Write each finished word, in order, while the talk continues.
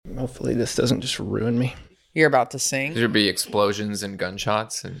Hopefully this doesn't just ruin me. You're about to sing. There'd be explosions and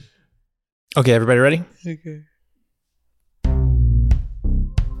gunshots. And Okay, everybody ready? Okay.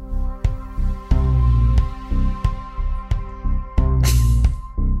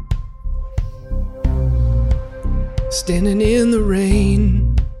 Standing in the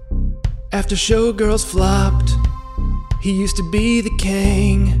rain after showgirls flopped. He used to be the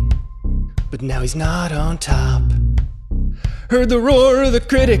king, but now he's not on top. Heard the roar of the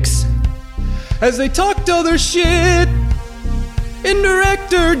critics as they talked all their shit. In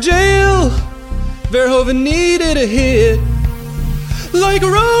director jail, Verhoeven needed a hit. Like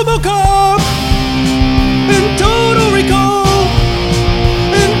RoboCop and Total Recall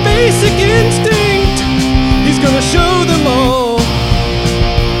and Basic Instinct, he's gonna show them all.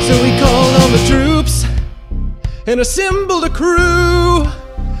 So he called on the troops and assembled a crew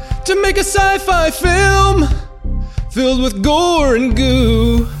to make a sci-fi film filled with gore and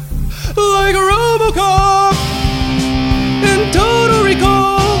goo. Like RoboCop and Total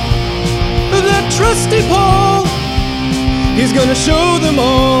Recall, that trusty Paul, he's gonna show them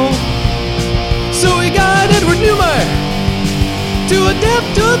all. So he got Edward Newmeyer to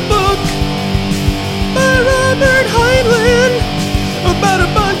adapt a book by Robert Heinlein about a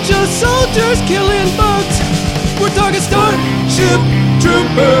bunch of soldiers killing bugs. We're talking Starship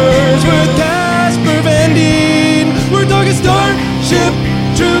Troopers with Casper Van Dien. We're talking Starship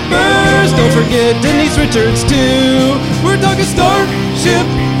Troopers. Don't forget Denise Richards too. We're talking Starship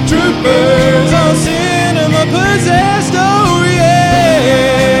Troopers on Cinema Possessed. Oh yeah.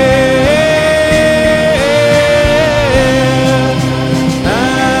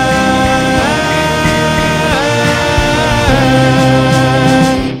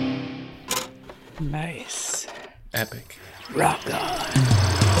 Nice. epic. Rock on.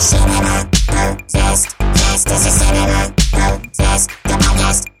 Cinema Possessed. This is Cinema Possessed. The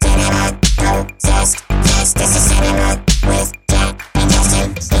podcast. Cinema Possessed. This is Cinema with Jack and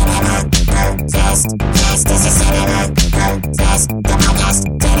Justin. Cinema Possessed. This is Cinema Possessed. The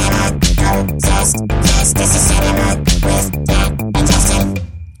podcast. Cinema Possessed. This is Cinema with Jack and Justin.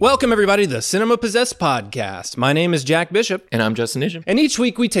 Welcome, everybody, to the Cinema Possessed podcast. My name is Jack Bishop. And I'm Justin Isham. And each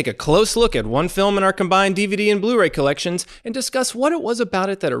week we take a close look at one film in our combined DVD and Blu-ray collections and discuss what it was about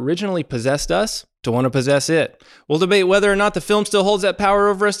it that originally possessed us to want to possess it. We'll debate whether or not the film still holds that power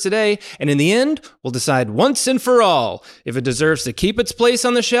over us today, and in the end, we'll decide once and for all if it deserves to keep its place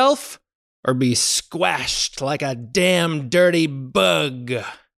on the shelf or be squashed like a damn dirty bug.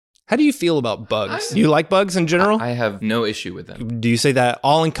 How do you feel about bugs? Do you like bugs in general? I have no issue with them. Do you say that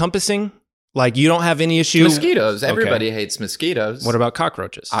all-encompassing? Like, you don't have any issue? Mosquitoes. Okay. Everybody hates mosquitoes. What about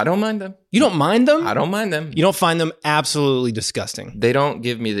cockroaches? I don't mind them. You don't mind them? I don't mind them. You don't find them absolutely disgusting? They don't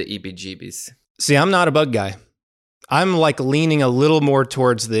give me the EBGBs. See, I'm not a bug guy. I'm like leaning a little more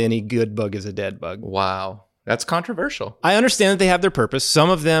towards the any good bug is a dead bug. Wow. That's controversial. I understand that they have their purpose. Some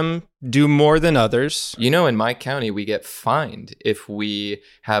of them do more than others. You know, in my county, we get fined if we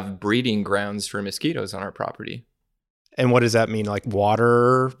have breeding grounds for mosquitoes on our property. And what does that mean? Like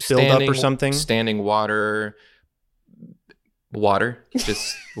water filled up or something? Standing water.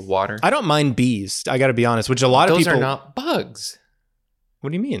 Just water. I don't mind bees. I got to be honest, which a lot of people... Those are not bugs. What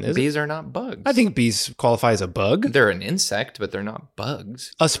do you mean? Bees are not bugs. I think bees qualify as a bug. They're an insect, but they're not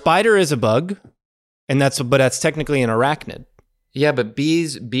bugs. A spider is a bug, and that's technically an arachnid. Yeah, but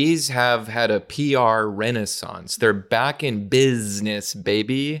bees have had a PR renaissance. They're back in business,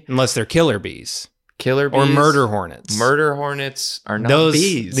 baby. Unless they're killer bees. Killer bees. Or murder hornets. Murder hornets are not Those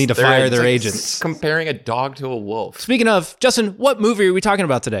bees. need to fire their agents. It's comparing a dog to a wolf. Speaking of, Justin, what movie are we talking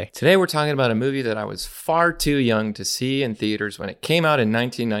about today? Today we're talking about a movie that I was far too young to see in theaters when it came out in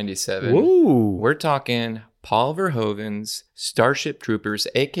 1997. Ooh. We're talking Paul Verhoeven's Starship Troopers,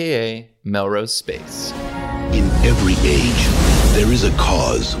 a.k.a. Melrose Space. In every age, there is a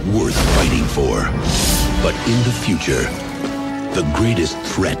cause worth fighting for. But in the future, the greatest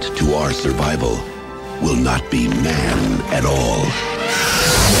threat to our survival will not be man at all.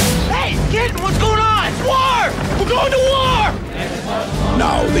 Hey, kid, what's going on? It's war! We're going to war!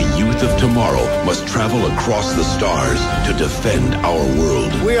 Now the youth of tomorrow must travel across the stars to defend our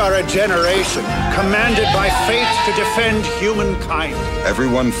world. We are a generation commanded by fate to defend humankind.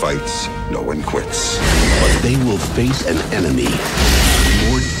 Everyone fights, no one quits. But they will face an enemy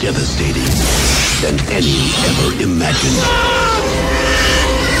more devastating than any ever imagined.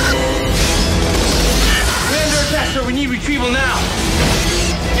 Sir, we need retrieval now.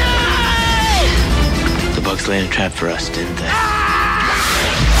 No! The bugs laid a trap for us, didn't they?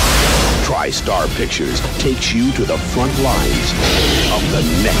 TriStar Pictures takes you to the front lines of the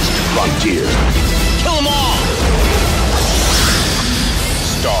next frontier. Kill them all!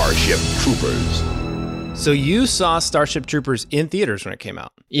 Starship Troopers. So you saw Starship Troopers in theaters when it came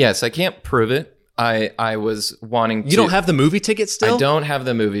out. Yes, I can't prove it. I was wanting to... You don't have the movie ticket still? I don't have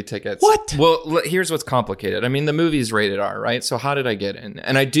the movie tickets. What? Well, here's what's complicated. I mean, the movie's rated R, right? So how did I get in?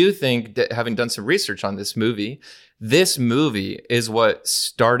 And I do think that having done some research on this movie is what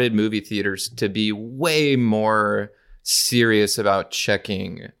started movie theaters to be way more serious about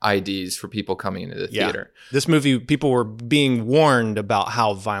checking IDs for people coming into the theater. This movie, people were being warned about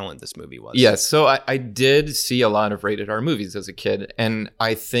how violent this movie was. Yes, so I did see a lot of rated R movies as a kid. And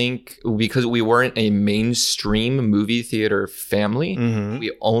I think because we weren't a mainstream movie theater family,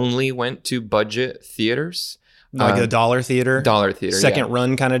 we only went to budget theaters. Like a dollar theater? Dollar theater, Second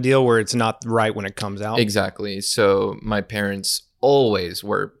run kind of deal where it's not right when it comes out? Exactly. So my parents always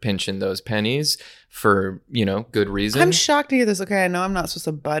were pinching those pennies for, good reason. I'm shocked to hear this. Okay, I know I'm not supposed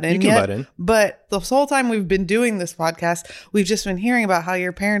to butt in You can yet, butt in. but the whole time we've been doing this podcast, we've just been hearing about how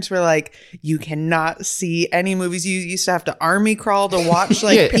your parents were like, you cannot see any movies. You used to have to army crawl to watch,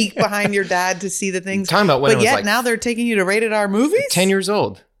 peek behind your dad to see the things. Talking about when but yet now they're taking you to rated R movies? 10 years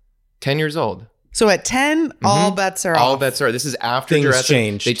old. 10 years old. So at 10, all bets are off. All bets are. This is after Things Jurassic.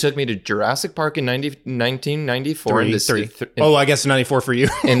 changed. They took me to Jurassic Park in 1994. I guess 94 for you.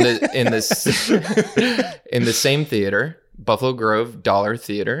 in the same theater, Buffalo Grove Dollar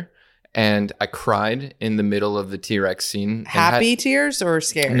Theater, and I cried in the middle of the T-Rex scene. Happy tears or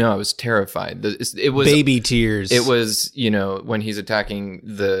scared? No, I was terrified. It was baby tears. It was, when he's attacking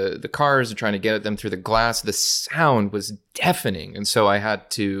the cars and trying to get at them through the glass, the sound was deafening. And so I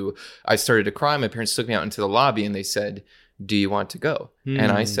started to cry. My parents took me out into the lobby and they said, "Do you want to go?"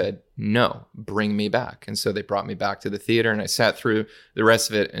 And I said, "No, bring me back." And so they brought me back to the theater and I sat through the rest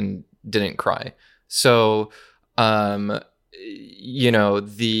of it and didn't cry. So, to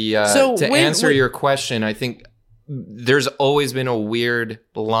answer your question, I think there's always been a weird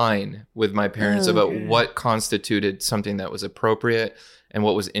line with my parents about what constituted something that was appropriate and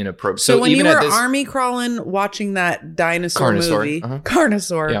what was inappropriate. So when you were army crawling watching that dinosaur movie,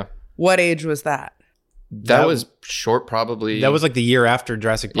 Carnosaur, what age was that? That was short, probably. That was like the year after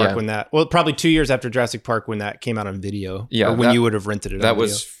Jurassic Park probably 2 years after Jurassic Park when that came out on video. Yeah. Or when you would have rented it. That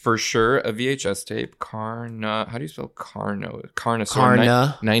was for sure a VHS tape. How do you spell Carnosaur?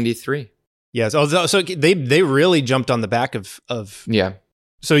 Carna. 93. Yes. Oh, so they really jumped on the back of. Yeah.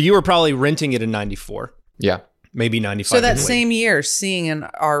 So you were probably renting it in 94. Yeah. Maybe 95. So that same year, seeing an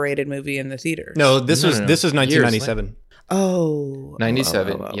R-rated movie in the theaters. No, this was 1997. Oh,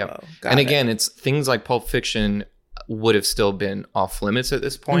 97. Yep. And again, it's things like Pulp Fiction would have still been off limits at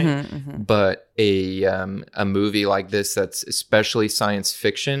this point, but a movie like this that's especially science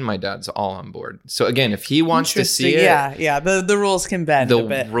fiction, my dad's all on board. So again, if he wants to see it, the rules can bend a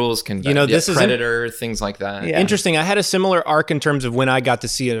bit. The rules can bend. This is Predator, things like that. Yeah. Interesting. I had a similar arc in terms of when I got to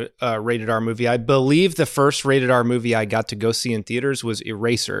see a rated R movie. I believe the first rated R movie I got to go see in theaters was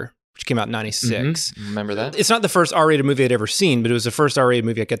Eraser, which came out in 96. Remember that? It's not the first R-rated movie I'd ever seen, but it was the first R-rated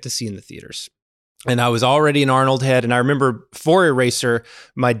movie I got to see in the theaters. And I was already an Arnold head. And I remember for Eraser,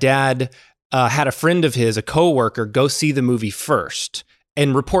 my dad had a friend of his, a coworker, go see the movie first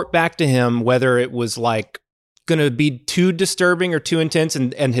and report back to him whether it was like going to be too disturbing or too intense.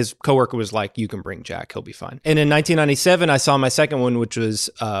 And his coworker was like, "You can bring Jack, he'll be fine." And in 1997, I saw my second one, which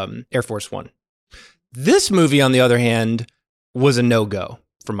was Air Force One. This movie, on the other hand, was a no-go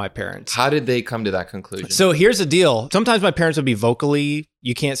for my parents. How did they come to that conclusion? So here's the deal. Sometimes my parents would be vocally,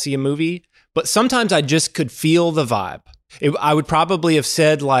 "You can't see a movie," but sometimes I just could feel the vibe. I would probably have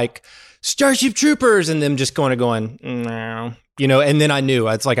said like Starship Troopers and them just going, no, and then I knew.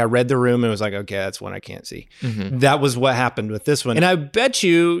 It's like I read the room and it was like, okay, that's one I can't see. That was what happened with this one. And I bet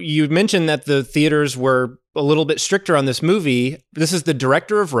you mentioned that the theaters were a little bit stricter on this movie. This is the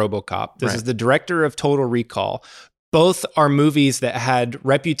director of RoboCop. This is the director of Total Recall. Both are movies that had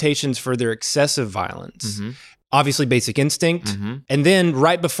reputations for their excessive violence. Obviously, Basic Instinct. And then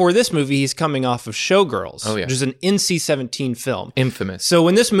right before this movie, he's coming off of Showgirls, which is an NC-17 film. Infamous. So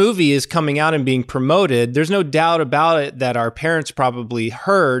when this movie is coming out and being promoted, there's no doubt about it that our parents probably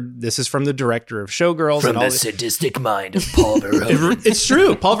heard this is from the director of Showgirls. From the sadistic mind of Paul Verhoeven. It's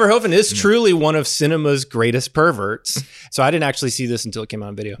true. Paul Verhoeven is truly one of cinema's greatest perverts. So I didn't actually see this until it came out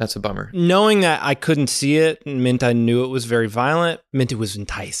on video. That's a bummer. Knowing that I couldn't see it meant I knew it was very violent, meant it was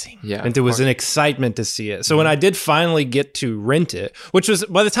enticing. Meant it was an excitement to see it. So when I did finally get to rent it, which was,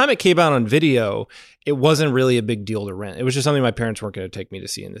 by the time it came out on video, it wasn't really a big deal to rent. It was just something my parents weren't going to take me to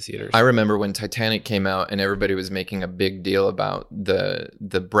see in the theaters. I remember when Titanic came out and everybody was making a big deal about the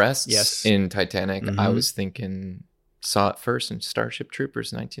breasts in Titanic. I was thinking, Saw it first in Starship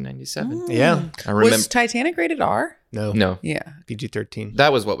Troopers, 1997. Yeah. I remember. Was Titanic rated R? No. Yeah. PG-13.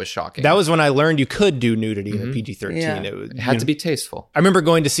 That was what was shocking. That was when I learned you could do nudity in a PG-13. Yeah. It had to be tasteful. I remember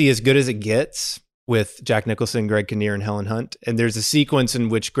going to see As Good as It Gets with Jack Nicholson, Greg Kinnear, and Helen Hunt. And there's a sequence in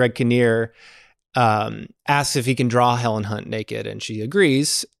which Greg Kinnear asks if he can draw Helen Hunt naked, and she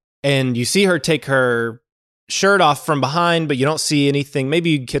agrees. And you see her take her shirt off from behind, but you don't see anything. Maybe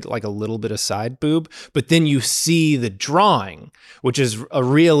you get like a little bit of side boob, but then you see the drawing, which is a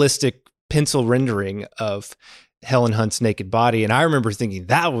realistic pencil rendering of Helen Hunt's naked body. And I remember thinking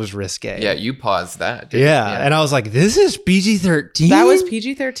that was risque. Yeah, you paused that. Didn't Yeah. you? And I was like, this is PG-13? That was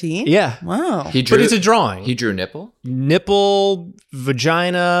PG-13? Yeah. Wow. But it's a drawing. He drew nipple? Nipple,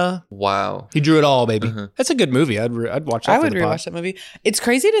 vagina. Wow. He drew it all, baby. That's a good movie. I'd watch that. I would rewatch that movie. It's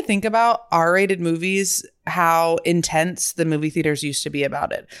crazy to think about R-rated movies, how intense the movie theaters used to be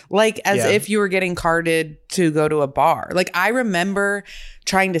about it. Like as if you were getting carded to go to a bar. Like I remember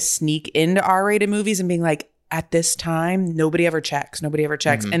trying to sneak into R-rated movies and being like, at this time, nobody ever checks.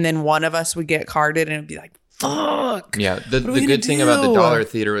 And then one of us would get carded and it'd be like, fuck. Yeah. The good thing about the dollar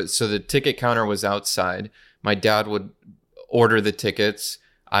theater was, so the ticket counter was outside. My dad would order the tickets.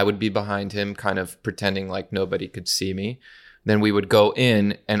 I would be behind him, kind of pretending like nobody could see me. Then we would go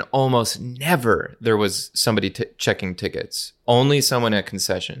in, and almost never there was somebody checking tickets. Only someone at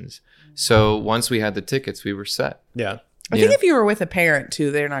concessions. So once we had the tickets, we were set. Yeah. I think if you were with a parent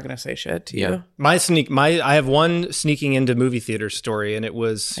too, they're not going to say shit to you. I have one sneaking into movie theater story, and it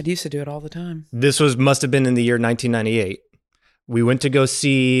was. I used to do it all the time. This must have been in the year 1998. We went to go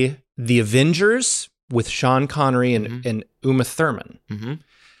see The Avengers with Sean Connery and Uma Thurman. Mm-hmm.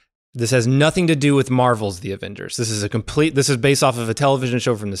 This has nothing to do with Marvel's The Avengers. This is based off of a television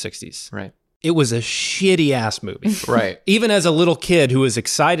show from the 60s. Right. It was a shitty ass movie. Right. Even as a little kid who was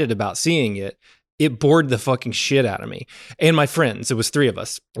excited about seeing it, it bored the fucking shit out of me and my friends. It was 3 of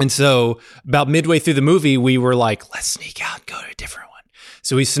us. And so about midway through the movie, we were like, let's sneak out and go to a different one.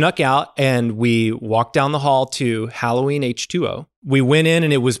 So we snuck out and we walked down the hall to Halloween H2O. We went in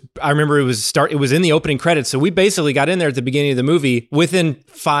and it was in the opening credits. So we basically got in there at the beginning of the movie. Within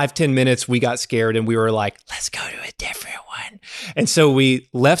 5-10 minutes, we got scared and we were like, let's go to a different one. And so we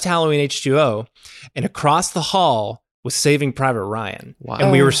left Halloween H2O, and across the hall was Saving Private Ryan. Wow.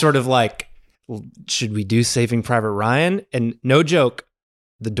 And we were sort of like, should we do Saving Private Ryan? And no joke,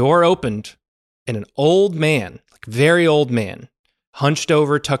 the door opened and an old man, like very old man, hunched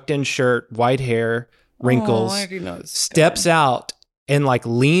over, tucked in shirt, white hair, wrinkles, steps out and like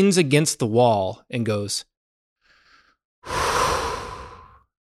leans against the wall and goes,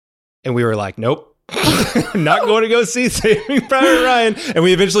 and we were like, nope. Not going to go see Saving Private Ryan. And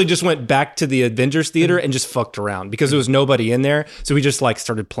we eventually just went back to the Avengers theater and just fucked around because there was nobody in there. So we just like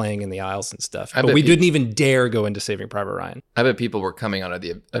started playing in the aisles and stuff. But we didn't even dare go into Saving Private Ryan. I bet people were coming out of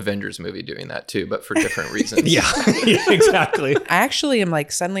the Avengers movie doing that too, but for different reasons. Yeah, exactly. I actually am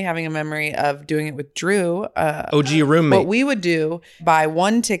like suddenly having a memory of doing it with Drew. OG roommate. What we would do, buy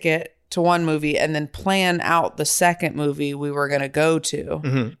one ticket to one movie and then plan out the second movie we were going to go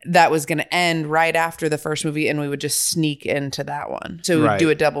to that was going to end right after the first movie, and we would just sneak into that one. So we would do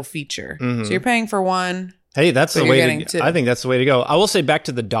a double feature. So you're paying for one. Hey, that's the way I think that's the way to go. I will say, back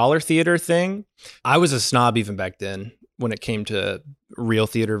to the dollar theater thing, I was a snob even back then when it came to real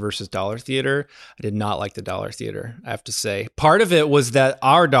theater versus dollar theater. I did not like the dollar theater, I have to say. Part of it was that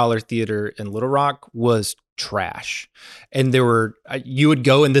our dollar theater in Little Rock was trash. And you would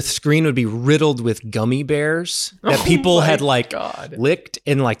go and the screen would be riddled with gummy bears that people had licked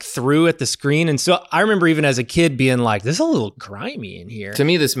and like threw at the screen. And so I remember even as a kid being like, this is a little grimy in here. To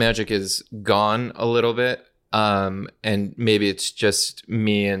me, this magic is gone a little bit. And maybe it's just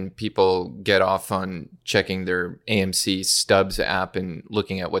me and people get off on checking their AMC Stubs app and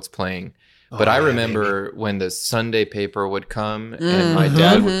looking at what's playing. But I remember when the Sunday paper would come and my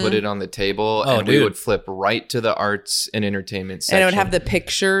dad would put it on the table we would flip right to the arts and entertainment section. And it would have the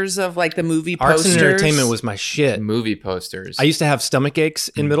pictures of like the movie posters. posters. Arts and entertainment was my shit. Movie posters. I used to have stomach aches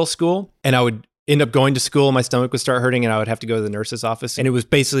in middle school, and I would end up going to school. My stomach would start hurting and I would have to go to the nurse's office. And it was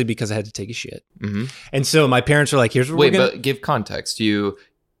basically because I had to take a shit. Mm-hmm. And so my parents were like, here's what we're going to... but give context.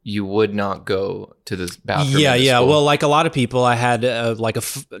 You would not go to the bathroom. Yeah. Well, like a lot of people, I had a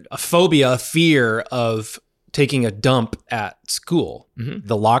phobia, a fear of taking a dump at school. Mm-hmm.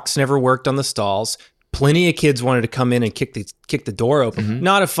 The locks never worked on the stalls. Plenty of kids wanted to come in and kick the door open. Mm-hmm.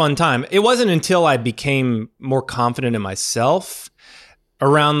 Not a fun time. It wasn't until I became more confident in myself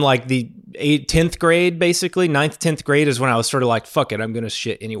around like the 10th grade, basically 9th, 10th grade is when I was sort of like, fuck it, I'm going to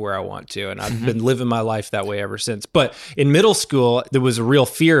shit anywhere I want to. And I've been living my life that way ever since. But in middle school, there was a real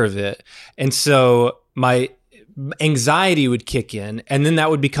fear of it. And so my anxiety would kick in, and then that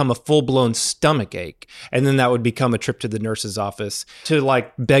would become a full-blown stomach ache, and then that would become a trip to the nurse's office to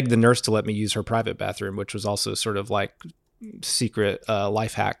like beg the nurse to let me use her private bathroom, which was also sort of like secret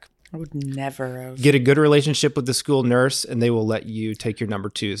life hack. I would never have. Get a good relationship with the school nurse, and they will let you take your number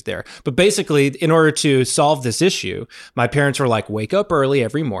 2s there. But basically, in order to solve this issue, my parents were like, wake up early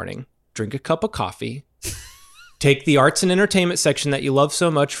every morning, drink a cup of coffee, take the arts and entertainment section that you love so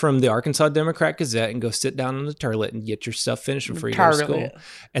much from the Arkansas Democrat-Gazette and go sit down on the toilet and get your stuff finished before you go to school.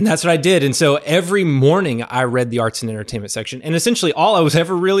 And that's what I did. And so every morning I read the arts and entertainment section. And essentially all I was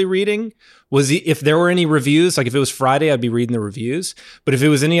ever really reading was if there were any reviews, like if it was Friday, I'd be reading the reviews. But if it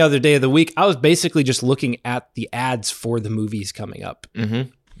was any other day of the week, I was basically just looking at the ads for the movies coming up. Mm-hmm.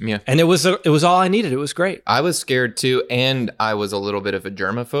 Yeah. And it was all I needed. It was great. I was scared too, and I was a little bit of a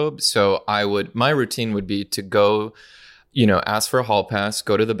germaphobe. So my routine would be to go, ask for a hall pass,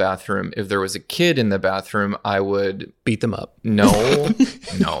 go to the bathroom. If there was a kid in the bathroom, I would beat them up. No.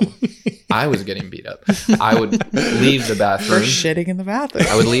 I was getting beat up. I would leave the bathroom. For shitting in the bathroom.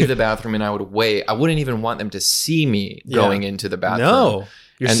 I would leave the bathroom and I would wait. I wouldn't even want them to see me going into the bathroom. No.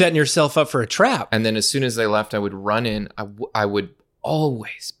 You're setting yourself up for a trap. And then as soon as they left, I would run in. I would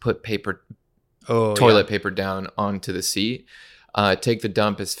always put toilet paper down onto the seat, take the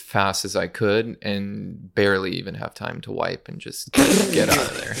dump as fast as I could, and barely even have time to wipe and just get out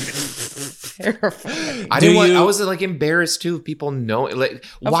of there. Terrifying. I was like embarrassed too. People know, like,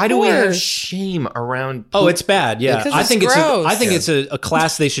 why do we have shame around? Oh, it's bad. Yeah, I think it's a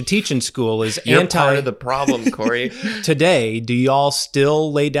class they should teach in school. Is You're part of the problem, Corey. Today, do y'all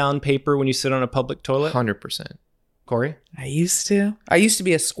still lay down paper when you sit on a public toilet? 100%. Corey? I used to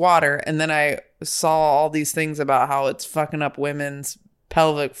be a squatter, and then I saw all these things about how it's fucking up women's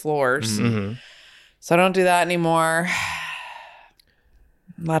pelvic floors. Mm-hmm. So I don't do that anymore.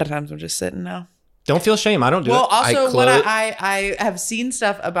 A lot of times I'm just sitting now. Don't feel shame. I don't do it. Well, also, I have seen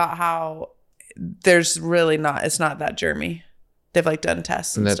stuff about how there's really it's not that germy. They've like done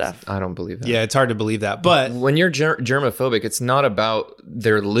tests and stuff. I don't believe that. Yeah, it's hard to believe that. But when you're germophobic, it's not about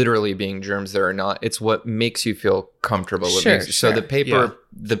there literally being germs there or not. It's what makes you feel comfortable. So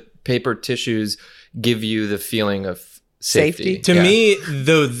the paper tissues give you the feeling of safety. To me,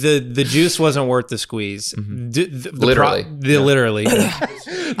 the juice wasn't worth the squeeze. Mm-hmm. Literally.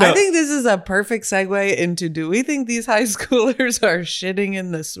 I think this is a perfect segue into, do we think these high schoolers are shitting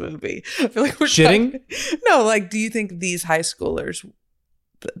in this movie? I feel like we're shitting? No, like, do you think these high schoolers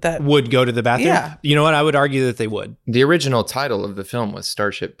that would go to the bathroom? Yeah. You know what? I would argue that they would. The original title of the film was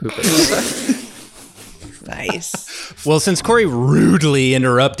Starship Troopers. Nice. Well, since Corey rudely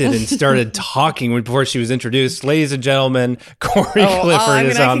interrupted and started talking before she was introduced, ladies and gentlemen, Corey Clifford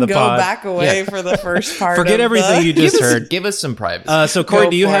is on the pod. I can go back away for the first part. Forget everything you just heard. Give us some privacy. So, Corey,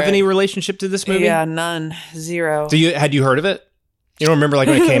 do you have any relationship to this movie? Yeah, none. Zero. Had you heard of it? You don't remember like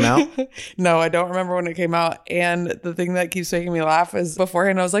when it came out? No, I don't remember when it came out. And the thing that keeps making me laugh is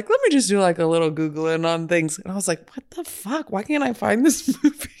beforehand I was like, let me just do like a little Googling on things. And I was like, what the fuck? Why can't I find this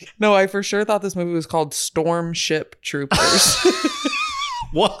movie? No, I for sure thought this movie was called Starship Troopers.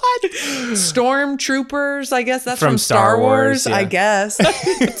 What? Stormtroopers, I guess that's from Star Wars. Yeah. I guess.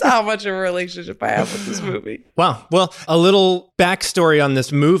 That's how much of a relationship I have with this movie. Wow. Well, a little backstory on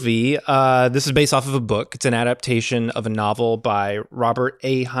this movie. This is based off of a book. It's an adaptation of a novel by Robert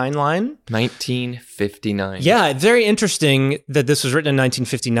A. Heinlein. 1959. Yeah, very interesting that this was written in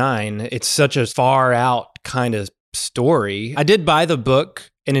 1959. It's such a far out kind of story. I did buy the book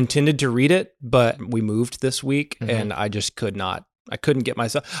and intended to read it, but we moved this week and I just could not. I couldn't get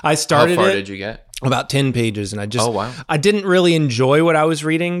myself. I started. How far did you get? About 10 pages, and I just. Oh wow! I didn't really enjoy what I was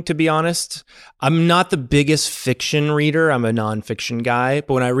reading, to be honest. I'm not the biggest fiction reader. I'm a nonfiction guy,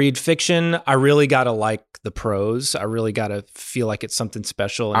 but when I read fiction, I really gotta like the prose. I really gotta feel like it's something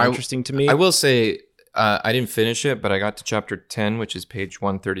special and interesting to me. I will say, I didn't finish it, but I got to chapter 10, which is page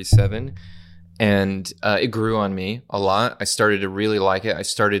 137. And it grew on me a lot. I started to really like it. I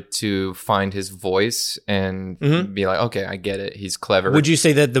started to find his voice and be like, okay, I get it. He's clever. Would you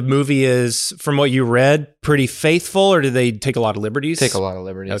say that the movie is, from what you read, pretty faithful, or do they take a lot of liberties? Take a lot of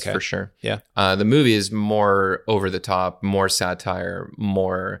liberties, for sure. Yeah. The movie is more over the top, more satire,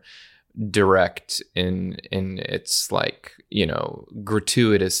 more direct in its like,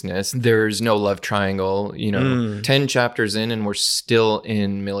 gratuitousness. There's no love triangle, 10 chapters in and we're still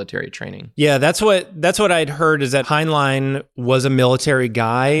in military training. Yeah, that's what I'd heard, is that Heinlein was a military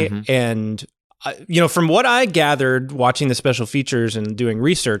guy. And from what I gathered watching the special features and doing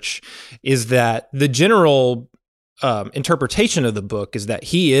research, is that the general interpretation of the book is that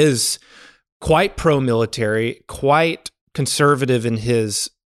he is quite pro-military, quite conservative in his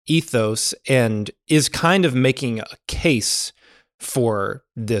ethos and is kind of making a case for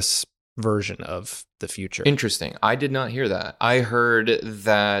this version of the future. Interesting. I did not hear that. I heard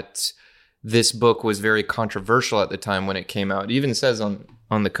that this book was very controversial at the time when it came out. It even says on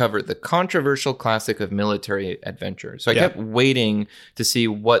the cover, the controversial classic of military adventure. So I kept waiting to see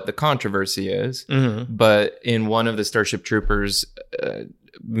what the controversy is. Mm-hmm. But in one of the Starship Troopers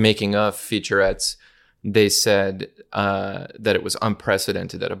making of featurettes, they said that it was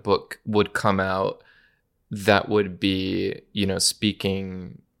unprecedented that a book would come out that would be,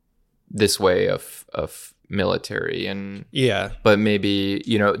 speaking this way of military and but maybe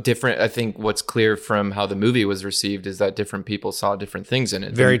different. I think what's clear from how the movie was received is that different people saw different things in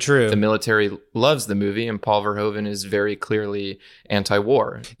it. Very true. The military loves the movie, and Paul Verhoeven is very clearly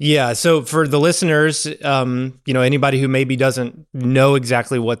anti-war. Yeah. So for the listeners, anybody who maybe doesn't know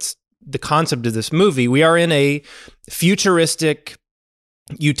exactly what's the concept of this movie, we are in a futuristic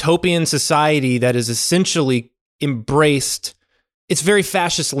utopian society that is essentially embraced. It's very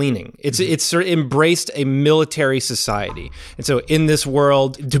fascist leaning. It's sort of embraced a military society. And so in this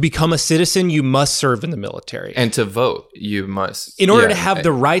world, to become a citizen, you must serve in the military. And to vote, you must. In order to have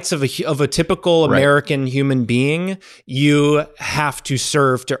the rights of a typical American human being, you have to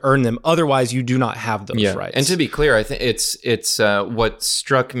serve to earn them. Otherwise, you do not have those rights. And to be clear, I think it's what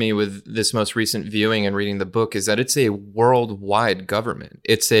struck me with this most recent viewing and reading the book is that it's a worldwide government.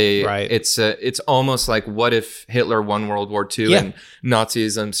 It's almost like, what if Hitler won World War II and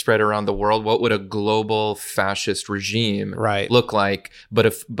Nazism spread around the world? What would a global fascist regime look like?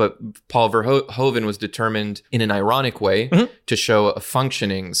 But Paul Verhoeven was determined in an ironic way to show a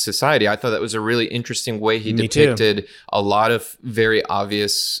functioning society. I thought that was a really interesting way he depicted a lot of very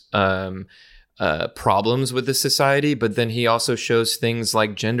obvious problems with the society, but then he also shows things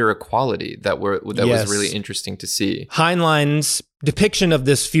like gender equality that was really interesting to see. Heinlein's depiction of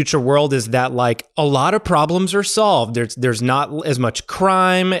this future world is that like a lot of problems are solved. There's not as much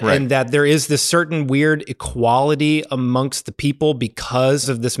crime, and that there is this certain weird equality amongst the people because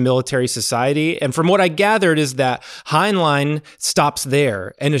of this military society. And from what I gathered is that Heinlein stops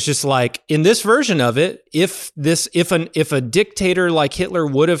there, and it's just like, in this version of it, if a dictator like Hitler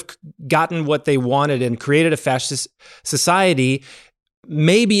would have gotten what they wanted and created a fascist society,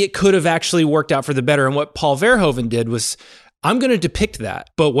 maybe it could have actually worked out for the better. And what Paul Verhoeven did was, I'm going to depict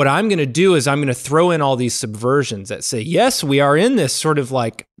that, but what I'm going to do is I'm going to throw in all these subversions that say, yes, we are in this sort of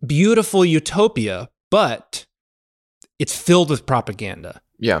like beautiful utopia, but it's filled with propaganda.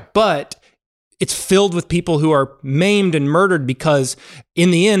 Yeah. But it's filled with people who are maimed and murdered because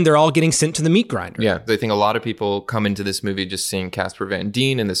in the end, they're all getting sent to the meat grinder. Yeah. I think a lot of people come into this movie just seeing Casper Van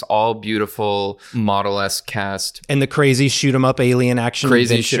Dien and this all beautiful model-esque cast. And the crazy shoot 'em up alien action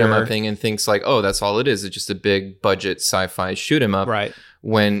crazy shoot 'em up thing, and thinks like, oh, that's all it is. It's just a big budget sci-fi shoot 'em up. Right.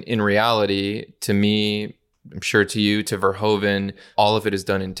 When in reality, to me, I'm sure to you, to Verhoeven, all of it is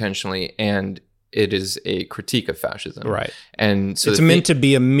done intentionally, and it is a critique of fascism. Right. And so it's meant to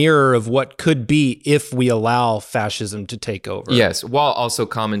be a mirror of what could be if we allow fascism to take over. Yes, while also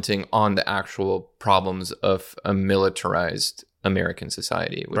commenting on the actual problems of a militarized American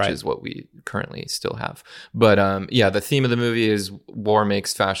society, which is what we currently still have. But the theme of the movie is war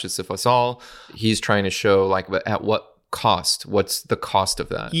makes fascists of us all. He's trying to show like at what cost? What's the cost of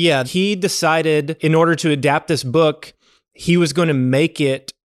that? Yeah, he decided in order to adapt this book, he was going to make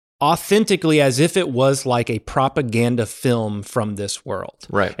it authentically as if it was like a propaganda film from this world.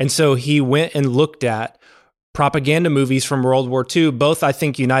 Right. And so he went and looked at propaganda movies from World War II, both, I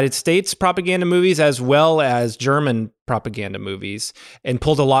think, United States propaganda movies as well as German propaganda movies, and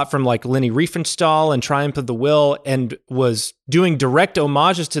pulled a lot from like Leni Riefenstahl and Triumph of the Will, and was doing direct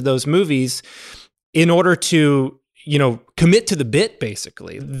homages to those movies in order to, commit to the bit,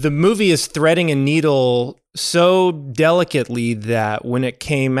 basically. The movie is threading a needle so delicately that when it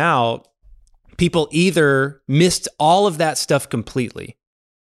came out, people either missed all of that stuff completely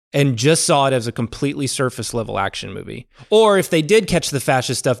and just saw it as a completely surface level action movie. Or if they did catch the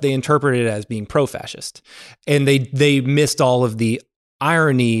fascist stuff, they interpreted it as being pro-fascist. And they missed all of the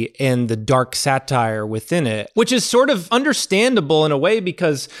irony and the dark satire within it, which is sort of understandable in a way,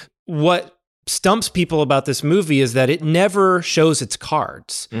 because what stumps people about this movie is that it never shows its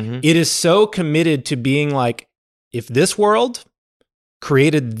cards. Mm-hmm. It is so committed to being like, if this world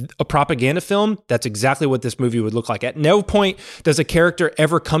created a propaganda film, that's exactly what this movie would look like. At no point does a character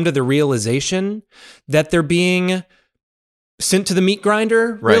ever come to the realization that they're being sent to the meat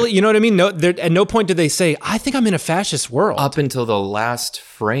grinder. Right. Really? You know what I mean? No, at no point do they say, I think I'm in a fascist world. Up until the last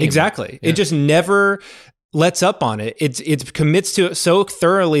frame. Exactly. Yeah. It just never lets up on it. It commits to it so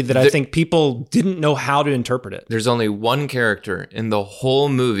thoroughly that I think people didn't know how to interpret it. There's only one character in the whole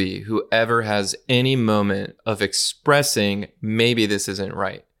movie who ever has any moment of expressing maybe this isn't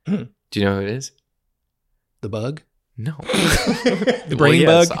right. Do you know who it is? The bug? No. The brain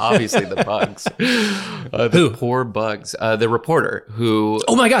bug? Obviously the bugs. The poor bugs. The reporter who...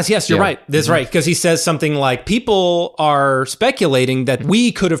 Oh my gosh, yes, you're right. That's right. Because he says something like, people are speculating that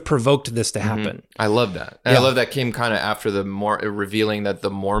we could have provoked this to happen. I love that. And I love that came kind of after the more revealing that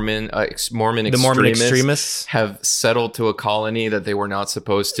the Mormon extremists have settled to a colony that they were not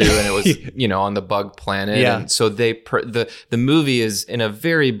supposed to. And it was, on the bug planet. Yeah. And so the movie is in a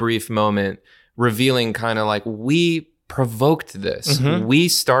very brief moment revealing kind of like, we provoked this. We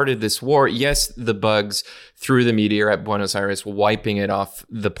started this war. Yes, the bugs threw the meteor at Buenos Aires, wiping it off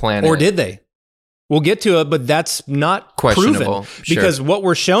the planet. Or did they? We'll get to it, but that's not questionable. Proven. Because what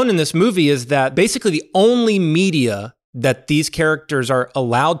we're shown in this movie is that basically the only media that these characters are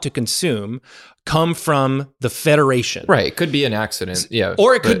allowed to consume come from the Federation. Right. It could be an accident. Yeah.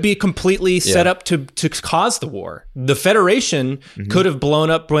 Or it could be completely set up to cause the war. The Federation could have blown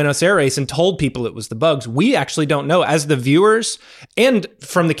up Buenos Aires and told people it was the bugs. We actually don't know. As the viewers and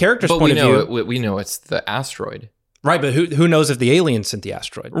from the character's point of view. We know it's the asteroid. Right, but who knows if the aliens sent the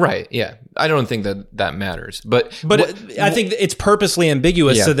asteroid? Right, yeah. I don't think that matters. But I think it's purposely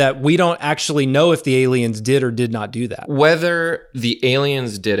ambiguous so that we don't actually know if the aliens did or did not do that. Whether the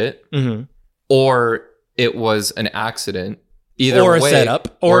aliens did it or it was an accident, either or way, a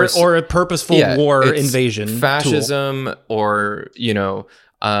setup, or a purposeful war invasion, fascism, tool. Or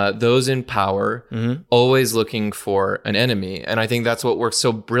those in power, always looking for an enemy. And I think that's what works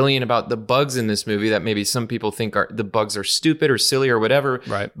so brilliant about the bugs in this movie, that maybe some people think the bugs are stupid or silly or whatever.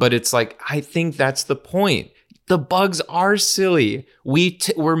 Right. But it's like, I think that's the point. The bugs are silly.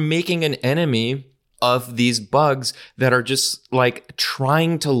 We're making an enemy of these bugs that are just like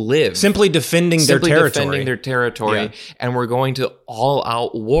trying to live, simply defending their territory. Yeah. And we're going to all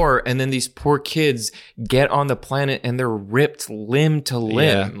out war. And then these poor kids get on the planet and they're ripped limb to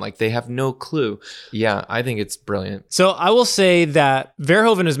limb. Like they have no clue. Yeah, I think it's brilliant. So I will say that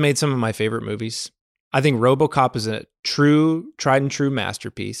Verhoeven has made some of my favorite movies. I think RoboCop is a tried and true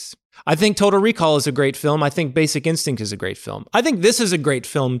masterpiece. I think Total Recall is a great film. I think Basic Instinct is a great film. I think this is a great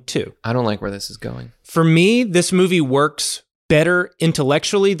film too. I don't like where this is going. For me, this movie works better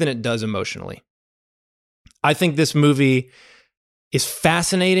intellectually than it does emotionally. I think this movie is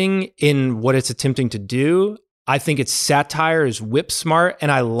fascinating in what it's attempting to do. I think its satire is whip smart, and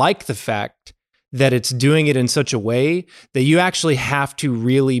I like the fact that it's doing it in such a way that you actually have to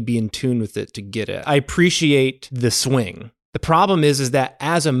really be in tune with it to get it. I appreciate the swing. The problem is that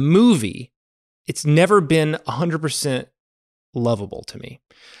as a movie, it's never been 100% lovable to me.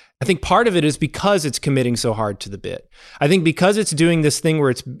 I think part of it is because it's committing so hard to the bit. I think because it's doing this thing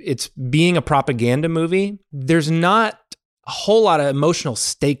where it's being a propaganda movie, there's not a whole lot of emotional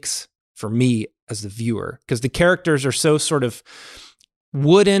stakes for me as the viewer, because the characters are so sort of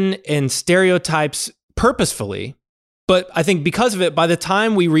wooden and stereotypes purposefully. But I think because of it, by the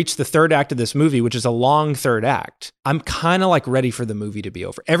time we reach the third act of this movie, which is a long third act, I'm kind of like ready for the movie to be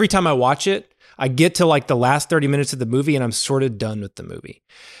over. Every time I watch it, I get to like the last 30 minutes of the movie and I'm sort of done with the movie.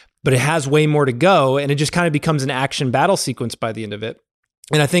 But it has way more to go, and it just kind of becomes an action battle sequence by the end of it.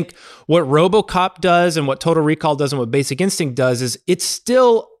 And I think what RoboCop does and what Total Recall does and what Basic Instinct does is it's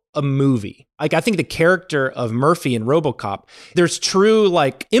still a movie. Like, I think the character of Murphy in RoboCop, there's true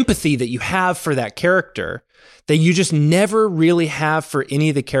like empathy that you have for that character that you just never really have for any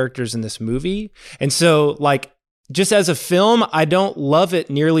of the characters in this movie. And so like, just as a film, I don't love it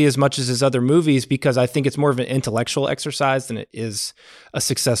nearly as much as his other movies because I think it's more of an intellectual exercise than it is a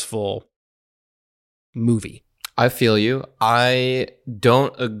successful movie. I feel you. I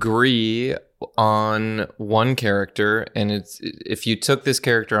don't agree on one character, and it's if you took this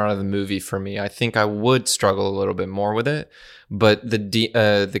character out of the movie for me, I think I would struggle a little bit more with it. But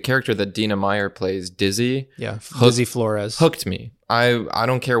the character that Dina Meyer plays, Dizzy, Dizzy Flores, hooked me. I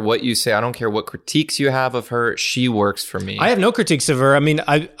don't care what you say. I don't care what critiques you have of her. She works for me. I have no critiques of her. I mean,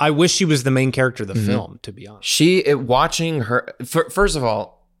 I wish she was the main character of the film, to be honest. Watching her, first of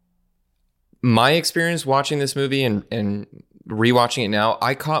all, my experience watching this movie and rewatching it now,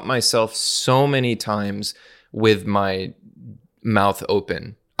 I caught myself so many times with my mouth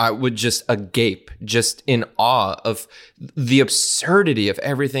open. I would just agape, just in awe of the absurdity of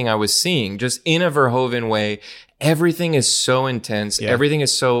everything I was seeing, just in a Verhoeven way. Everything is so intense. Yeah. Everything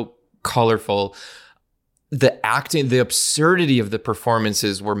is so colorful. the acting, the absurdity of the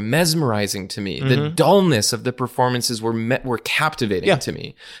performances were mesmerizing to me. The dullness of the performances were captivating to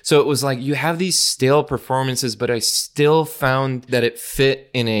me. So it was like, you have these stale performances, but I still found that it fit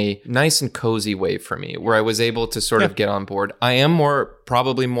in a nice and cozy way for me, where I was able to sort of get on board. I am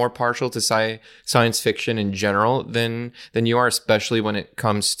probably more partial to science fiction in general than you are, especially when it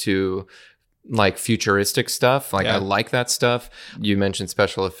comes to like futuristic stuff. Like I like that stuff. You mentioned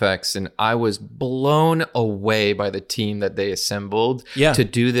special effects, and I was blown away by the team that they assembled to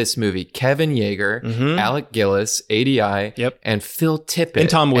do this movie. Kevin Yeager, Alec Gillis, ADI, and Phil Tippett. And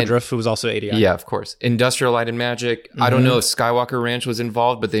Tom Woodruff, who was also ADI. Yeah, of course. Industrial Light and Magic. I don't know if Skywalker Ranch was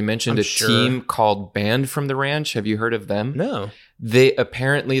involved, but they mentioned team called Band from the Ranch. Have you heard of them? No. They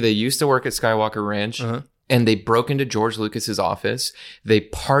used to work at Skywalker Ranch. And they broke into George Lucas's office. They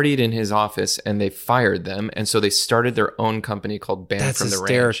partied in his office and they fired them. And so they started their own company called Band from the Ranch. That's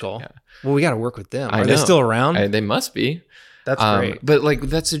hysterical. Yeah. Well, we got to work with them. Are they still around? They must be. That's great. But like,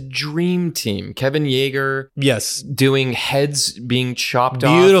 that's a dream team. Kevin Yeager. Yes. Doing heads being chopped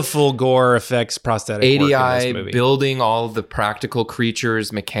off. Beautiful gore effects, prosthetic work in this movie. Building all of the practical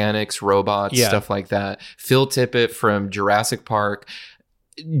creatures, mechanics, robots, stuff like that. Phil Tippett from Jurassic Park,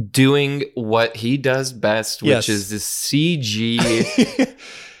 doing what he does best, which is this CG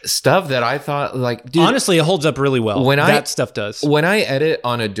stuff that I thought, like, dude, honestly, it holds up really well. That stuff does. When I edit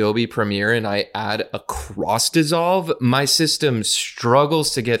on Adobe Premiere and I add a cross dissolve, my system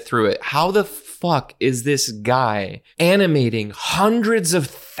struggles to get through it. How the fuck is this guy animating hundreds of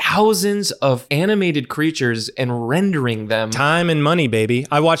thousands of animated creatures and rendering them? Time and money, baby.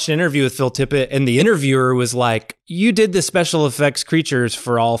 I watched an interview with Phil Tippett, and the interviewer was like, you did the special effects creatures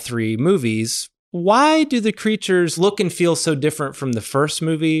for all 3 movies. Why do the creatures look and feel so different from the first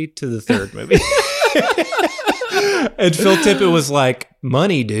movie to the third movie? And Phil Tippett was like,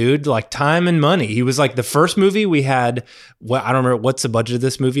 money, dude, like time and money. He was like, the first movie we had, I don't remember, what's the budget of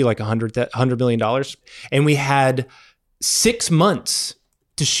this movie? Like $100 million. And we had 6 months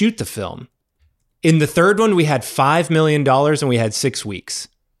to shoot the film. In the third one, we had $5 million and we had 6 weeks.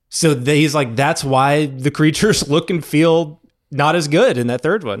 So he's like, that's why the creatures look and feel not as good in that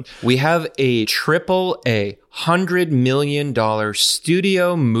third one. We have a AAA $100 million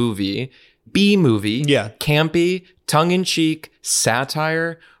studio movie, B movie, campy, tongue-in-cheek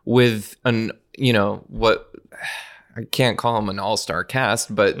satire with an, what I can't call them an all-star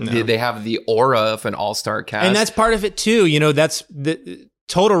cast, but they have the aura of an all-star cast. And that's part of it too. That's the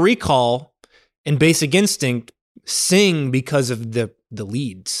Total Recall and Basic Instinct sing because of the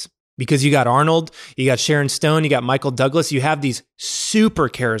leads. Because you got Arnold, you got Sharon Stone, you got Michael Douglas. You have these super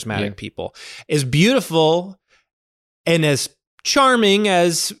charismatic people. As beautiful and as charming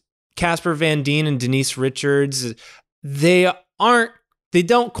as Casper Van Dien and Denise Richards, they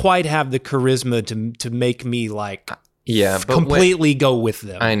don't quite have the charisma to make me like completely go with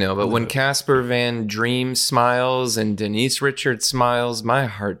them. I know, but when Casper Van Dream smiles and Denise Richards smiles, my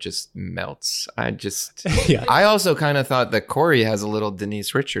heart just melts. I also kind of thought that Corey has a little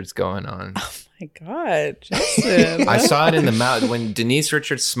Denise Richards going on. Oh my God, Justin. I saw it in the mouth. When Denise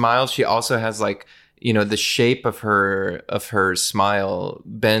Richards smiles, she also has like, the shape of her smile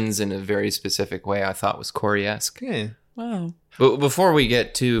bends in a very specific way. I thought was Corey-esque. Yeah. Wow. But before we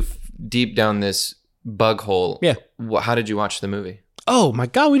get too deep down this bug hole, how did you watch the movie? Oh my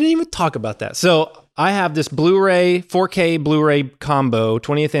God, we didn't even talk about that. So I have this Blu-ray, 4K Blu-ray combo,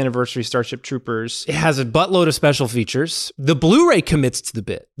 20th anniversary Starship Troopers. It has a buttload of special features. The Blu-ray commits to the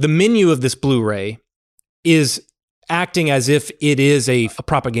bit. The menu of this Blu-ray is acting as if it is a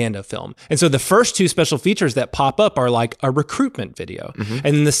propaganda film. And so the first 2 special features that pop up are like a recruitment video. And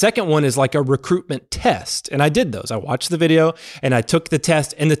then the second one is like a recruitment test. And I did those. I watched the video and I took the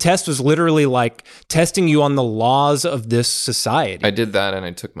test, and the test was literally like testing you on the laws of this society. I did that and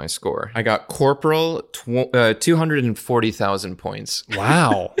I took my score. I got Corporal 240,000 points.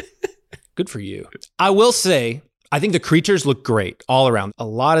 Wow. Good for you. I will say, I think the creatures look great all around. A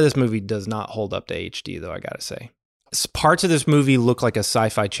lot of this movie does not hold up to HD though, I gotta say. Parts of this movie look like a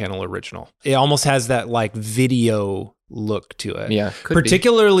Sci-Fi Channel original. It almost has that like video look to it. Yeah,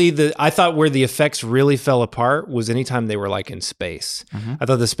 particularly I thought where the effects really fell apart was anytime they were like in space. I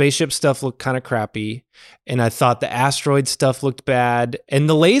thought the spaceship stuff looked kind of crappy, and I thought the asteroid stuff looked bad, and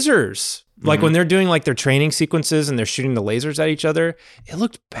the lasers. Like when they're doing like their training sequences and they're shooting the lasers at each other, it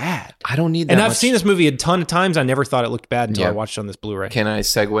looked bad. I don't need that. And I've seen this movie a ton of times. I never thought it looked bad until I watched it on this Blu-ray. Can I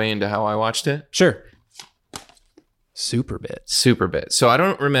segue into how I watched it? Sure. Superbit. So I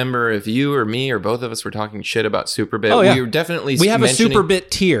don't remember if you or me or both of us were talking shit about Superbit. Oh, yeah. We were definitely We have a Superbit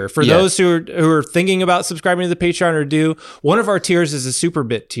tier. For those who are thinking about subscribing to the Patreon or do, one of our tiers is a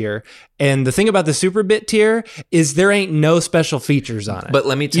Superbit tier. And the thing about the Superbit tier is there ain't no special features on it. But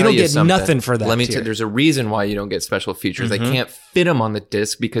let me tell you don't get something. nothing for that tier. There's a reason why you don't get special features. They can't fit them on the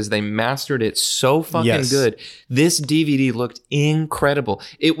disc because they mastered it so fucking good. This DVD looked incredible.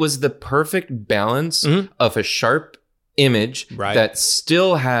 It was the perfect balance of a sharp image that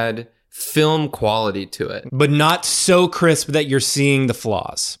still had film quality to it, but not so crisp that you're seeing the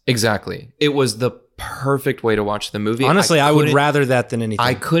flaws. Exactly. It was the perfect way to watch the movie. Honestly, I would rather that than anything.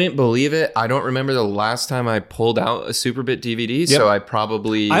 I couldn't believe it. I don't remember the last time I pulled out a Superbit DVD, so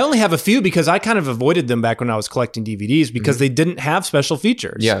I only have a few because I kind of avoided them back when I was collecting DVDs because they didn't have special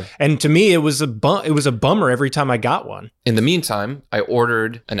features. Yeah. And to me, it was a bummer every time I got one. In the meantime, I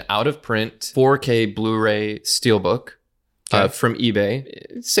ordered an out-of-print 4K Blu-ray Steelbook. From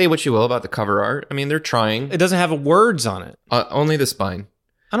eBay. Say what you will about the cover art. I mean, they're trying. It doesn't have words on it. Only the spine.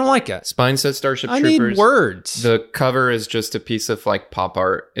 I don't like it. Spine says Starship I Troopers. need words. The cover is just a piece of like pop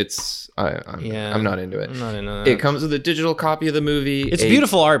art. I'm not into it. I'm not into that. It comes with a digital copy of the movie. It's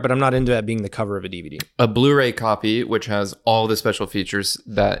beautiful art, but I'm not into that being the cover of a DVD. A Blu-ray copy, which has all the special features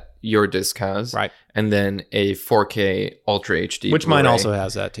that your disc has. Right. And then a 4K Ultra HD Which Blu-ray. mine also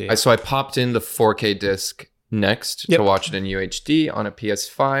has that too. So I popped in the 4K disc next to watch it in UHD on a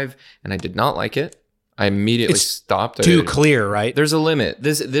PS5, and I did not like it. I immediately stopped. Too clear, right? There's a limit.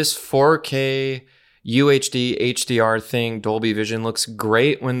 This 4K UHD HDR thing, Dolby Vision, looks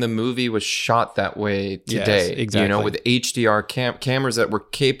great when the movie was shot that way today. Yes, exactly. You know, with HDR cameras that were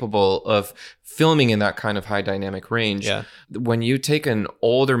capable of filming in that kind of high dynamic range. Yeah. When you take an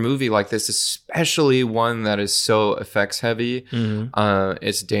older movie like this, especially one that is so effects heavy,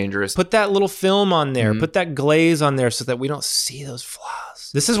 it's dangerous. Put that little film on there. Put that glaze on there so that we don't see those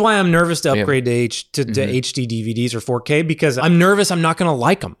flaws. This is why I'm nervous to upgrade to HD DVDs or 4K, because I'm nervous I'm not going to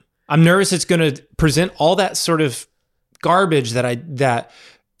like them. I'm nervous it's going to present all that sort of garbage that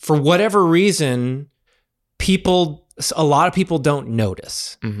for whatever reason, a lot of people don't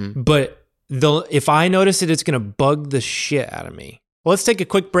notice. But if I notice it, it's going to bug the shit out of me. Well, let's take a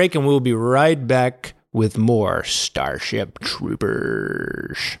quick break and we'll be right back with more Starship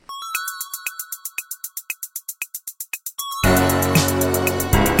Troopers.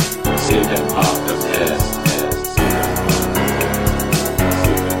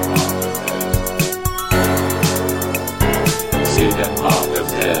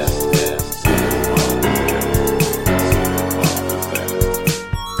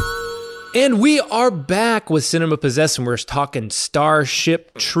 And we are back with Cinema Possessed, and we're talking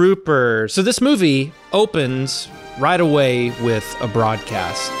Starship Troopers. So this movie opens right away with a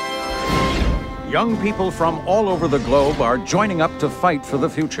broadcast. Young people from all over the globe are joining up to fight for the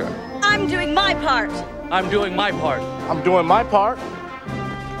future. I'm doing my part. I'm doing my part. I'm doing my part.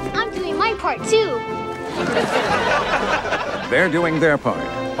 I'm doing my part too. They're doing their part.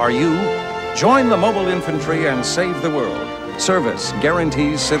 Are you? Join the mobile infantry and save the world. Service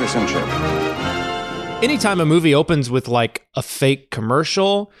guarantees citizenship. Anytime a movie opens with like a fake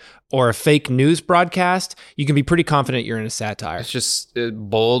commercial or a fake news broadcast, you can be pretty confident you're in a satire. It's just a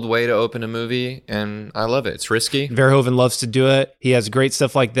bold way to open a movie, and I love it. It's risky. Verhoeven loves to do it. He has great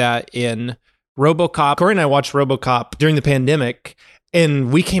stuff like that in RoboCop. Corey and I watched RoboCop during the pandemic,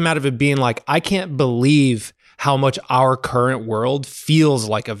 and we came out of it being like, I can't believe how much our current world feels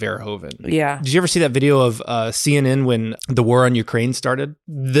like a Verhoeven. Yeah. Did you ever see that video of CNN when the war on Ukraine started?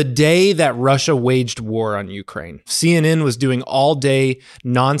 The day that Russia waged war on Ukraine, CNN was doing all day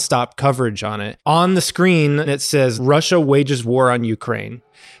nonstop coverage on it. On the screen, it says, Russia wages war on Ukraine.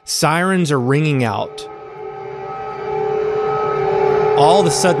 Sirens are ringing out. All of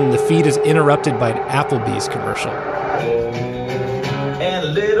a sudden, the feed is interrupted by an Applebee's commercial. And a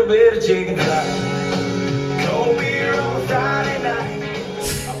little bit of chicken fried.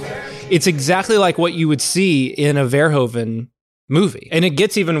 It's exactly like what you would see in a Verhoeven movie. And it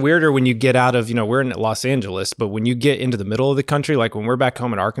gets even weirder when you get out of, we're in Los Angeles, but when you get into the middle of the country, like when we're back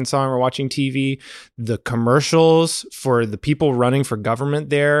home in Arkansas and we're watching TV, the commercials for the people running for government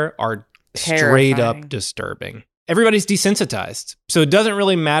there are straight up disturbing. Everybody's desensitized. So it doesn't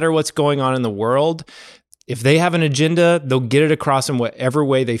really matter what's going on in the world. If they have an agenda, they'll get it across in whatever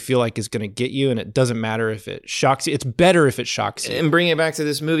way they feel like is going to get you, and it doesn't matter if it shocks you. It's better if it shocks you. And bringing it back to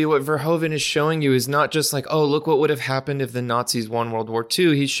this movie, what Verhoeven is showing you is not just like, oh, look what would have happened if the Nazis won World War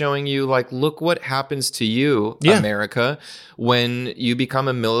II. He's showing you, like, look what happens to you, America, when you become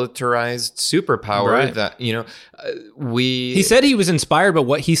a militarized superpower. Right. That, you know, He said he was inspired by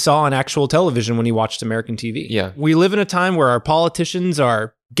what he saw on actual television when he watched American TV. Yeah. We live in a time where our politicians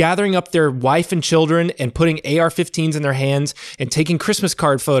are gathering up their wife and children and putting AR-15s in their hands and taking Christmas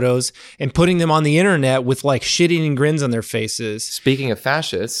card photos and putting them on the internet with like shit-eating grins on their faces. Speaking of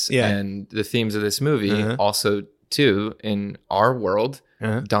fascists and the themes of this movie, also too, in our world,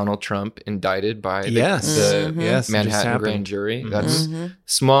 Donald Trump indicted by the Manhattan grand jury. That's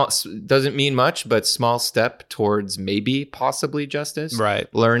small, doesn't mean much, but small step towards maybe possibly justice.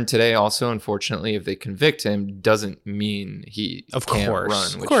 Right. Learned today also, unfortunately, if they convict him, doesn't mean he can't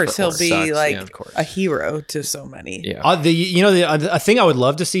run. Of course, he'll be sucks. like a hero to so many. Yeah. A thing I would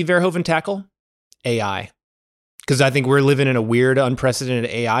love to see Verhoeven tackle, AI. Because I think we're living in a weird, unprecedented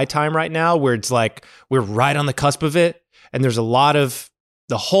AI time right now where it's like we're right on the cusp of it. And there's a lot of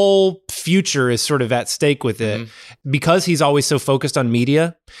the whole future is sort of at stake with it because he's always so focused on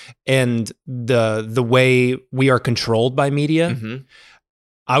media and the way we are controlled by media.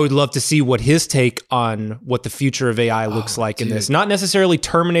 I would love to see what his take on what the future of AI looks like in this. Not necessarily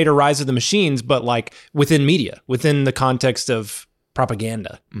Terminator Rise of the Machines, but like within media, within the context of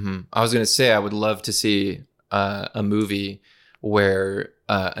propaganda. I was going to say, I would love to see a movie where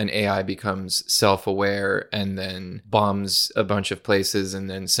an AI becomes self-aware and then bombs a bunch of places and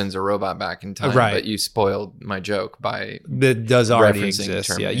then sends a robot back in time. Right. But you spoiled my joke by that does already referencing exist.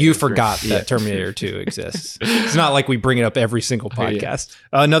 Terminator You 3. forgot that Terminator 2 exists. It's not like we bring it up every single podcast.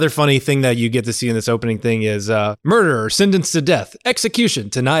 Another funny thing that you get to see in this opening thing is murderer sentenced to death, execution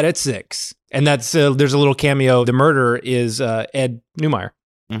tonight at 6. And that's there's a little cameo. The murderer is Ed Neumeyer.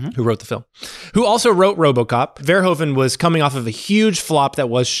 Who wrote the film, who also wrote RoboCop. Verhoeven was coming off of a huge flop that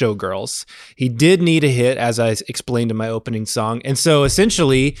was Showgirls. He did need a hit, as I explained in my opening song. And so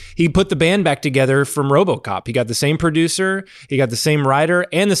essentially, he put the band back together from RoboCop. He got the same producer, he got the same writer,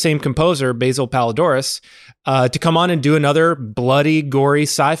 and the same composer, Basil Palladores, to come on and do another bloody, gory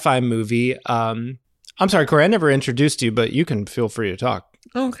sci-fi movie. I'm sorry, Corey, I never introduced you, but you can feel free to talk.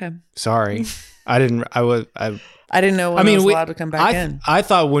 Okay. Sorry. I didn't know when I was allowed to come back in. I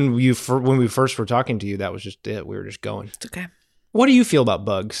thought when we first were talking to you, that was just it. We were just going. It's okay. What do you feel about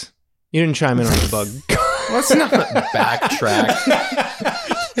bugs? You didn't chime in on the bug. Let's not backtrack.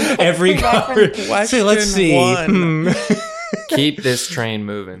 Every card. So let's see. Keep this train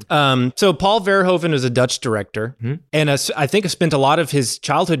moving. So Paul Verhoeven is a Dutch director, and I think spent a lot of his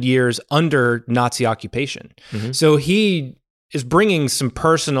childhood years under Nazi occupation. So he is bringing some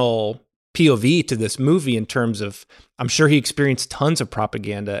personal POV to this movie in terms of, I'm sure he experienced tons of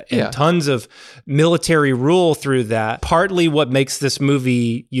propaganda and tons of military rule through that. Partly what makes this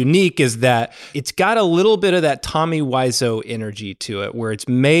movie unique is that it's got a little bit of that Tommy Wiseau energy to it, where it's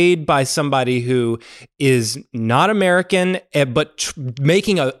made by somebody who is not American, but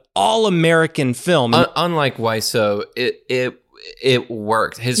making an all-American film. Unlike Wiseau, it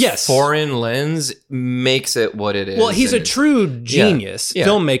worked. His foreign lens makes it what it is. Well, he's a true genius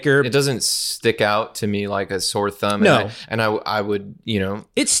filmmaker. It doesn't stick out to me like a sore thumb. No. And I would,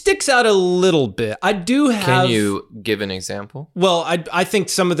 It sticks out a little bit. I do have... Can you give an example? Well, I think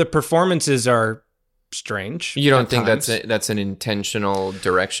some of the performances are strange. You don't think that's an intentional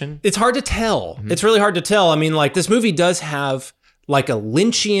direction? It's hard to tell. It's really hard to tell. I mean, like, this movie does have like a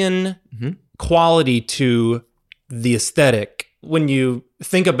Lynchian quality to the aesthetic. When you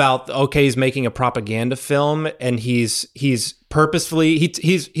think about, okay, he's making a propaganda film and he's purposefully,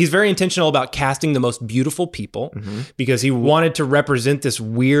 he's very intentional about casting the most beautiful people because he wanted to represent this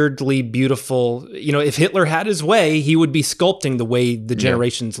weirdly beautiful, if Hitler had his way, he would be sculpting the way the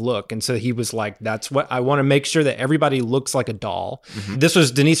generations look. And so he was like, that's what I want to make sure that everybody looks like a doll. This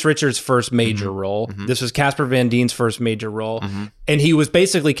was Denise Richards' first major role. This was Casper Van Dien's first major role. And he was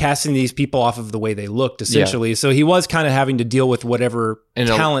basically casting these people off of the way they looked, essentially. So he was kind of having to deal with whatever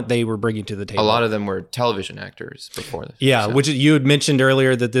talent they were bringing to the table. A lot of them were television actors before this. Yeah, which you had mentioned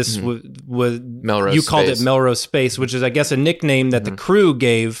earlier that this was Melrose you called Space. it Melrose Space, which is, I guess, a nickname that the crew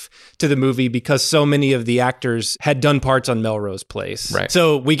gave to the movie because so many of the actors had done parts on Melrose Place. Right.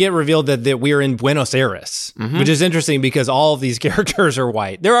 So we get revealed that we are in Buenos Aires, which is interesting because all of these characters are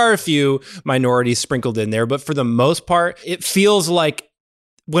white. There are a few minorities sprinkled in there, but for the most part, it feels like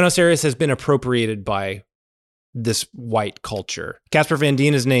Buenos Aires has been appropriated by this white culture. Casper Van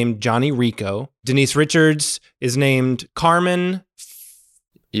Dien is named Johnny Rico. Denise Richards is named Carmen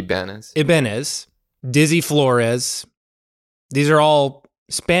Ibanez. Dizzy Flores. These are all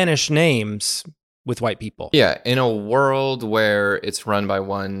Spanish names with white people. Yeah, in a world where it's run by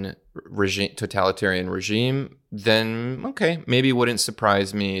one totalitarian regime, then okay, maybe it wouldn't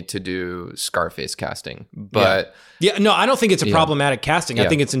surprise me to do Scarface casting. But no, I don't think it's a problematic casting. I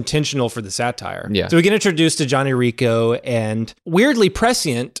think it's intentional for the satire. Yeah. So we get introduced to Johnny Rico, and weirdly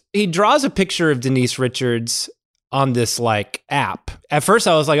prescient, he draws a picture of Denise Richards on this like app. At first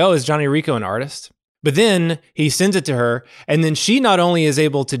I was like, oh, is Johnny Rico an artist? But then he sends it to her, and then she not only is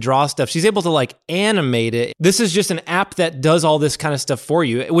able to draw stuff, she's able to like animate it. This is just an app that does all this kind of stuff for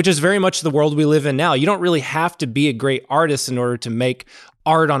you, which is very much the world we live in now. You don't really have to be a great artist in order to make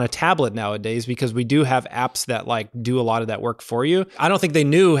art on a tablet nowadays, because we do have apps that like do a lot of that work for you. I don't think they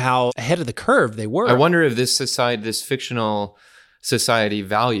knew how ahead of the curve they were. I wonder if this fictional society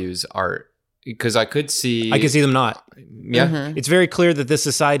values art. Because I could see them not. Yeah. Mm-hmm. It's very clear that this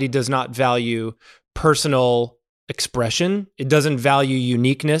society does not value personal expression. It doesn't value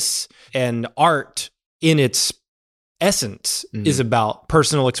uniqueness, and art in its essence is about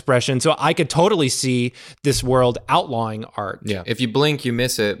personal expression. So I could totally see this world outlawing art. Yeah. If you blink, you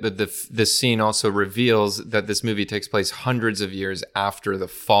miss it. But this scene also reveals that this movie takes place hundreds of years after the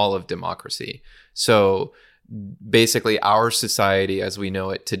fall of democracy. So basically our society as we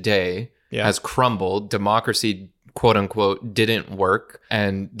know it today has crumbled. Democracy, quote unquote, didn't work.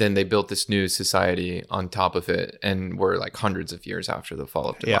 And then they built this new society on top of it. And we're like hundreds of years after the fall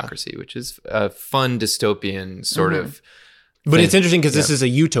of democracy, which is a fun dystopian sort of But it's interesting because this is a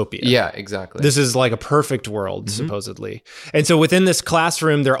utopia. Yeah, exactly. This is like a perfect world, supposedly. And so within this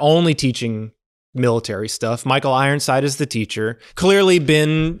classroom, they're only teaching military stuff. Michael Ironside is the teacher. Clearly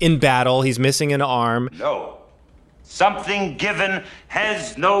been in battle. He's missing an arm. No. Something given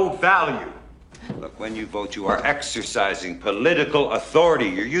has no value. Look, when you vote, you are exercising political authority.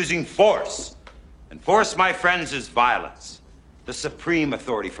 You're using force. And force, my friends, is violence. The supreme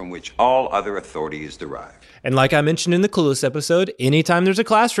authority from which all other authority is derived. And like I mentioned in the Clueless episode, anytime there's a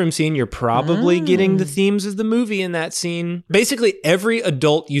classroom scene, you're probably getting the themes of the movie in that scene. Basically, every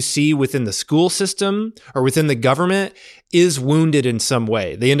adult you see within the school system or within the government is wounded in some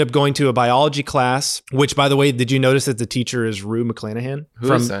way. They end up going to a biology class, which, by the way, did you notice that the teacher is Rue McClanahan?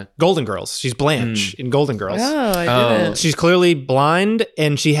 Who is that? Golden Girls. She's Blanche in Golden Girls. Oh, I didn't. She's clearly blind,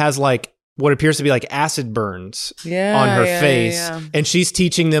 and she has like what appears to be like acid burns on her face. Yeah. And she's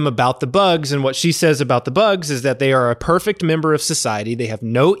teaching them about the bugs. And what she says about the bugs is that they are a perfect member of society. They have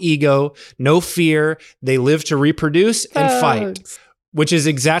no ego, no fear. They live to reproduce and fight, which is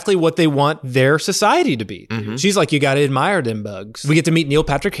exactly what they want their society to be. She's like, you got to admire them bugs. We get to meet Neil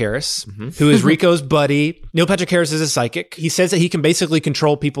Patrick Harris, who is Rico's buddy. Neil Patrick Harris is a psychic. He says that he can basically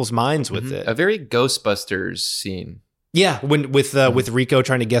control people's minds with it. A very Ghostbusters scene. Yeah, with Rico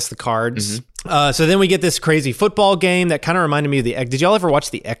trying to guess the cards. So then we get this crazy football game that kind of reminded me of the. Did y'all ever watch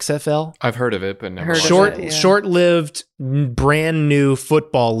the XFL? I've heard of it, but never. Short-lived, brand new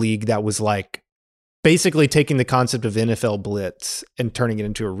football league that was like basically taking the concept of NFL Blitz and turning it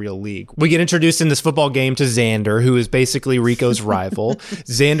into a real league. We get introduced in this football game to Xander, who is basically Rico's rival.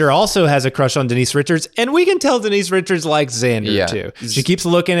 Xander also has a crush on Denise Richards, and we can tell Denise Richards likes Xander too. She keeps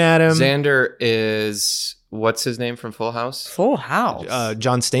looking at him. Xander is. What's his name from Full House? Full House.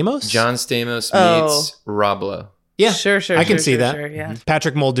 John Stamos? John Stamos meets Rob Lowe. Yeah, sure. I can see that. Yeah.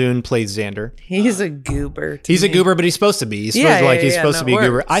 Patrick Muldoon plays Xander. He's a goober. He's a goober, but he's supposed to be. He's supposed to be a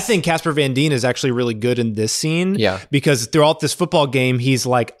goober. I think Casper Van Dien is actually really good in this scene. Yeah. Because throughout this football game, he's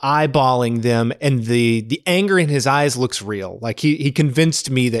like eyeballing them, and the anger in his eyes looks real. Like he convinced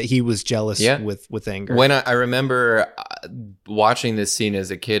me that he was jealous with anger. When I remember watching this scene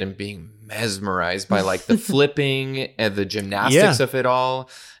as a kid and being mesmerized by like the flipping and the gymnastics of it all.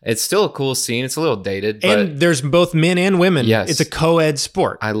 It's still a cool scene. It's a little dated, but and there's both men and women. Yes. It's a co-ed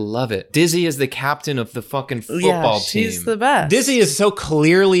sport. I love it. Dizzy is the captain of the fucking football team. She's the best. Dizzy is so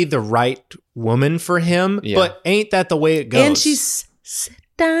clearly the right woman for him, but ain't that the way it goes? And she's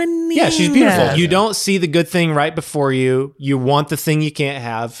stunning. Yeah, she's beautiful. You don't see the good thing right before you. You want the thing you can't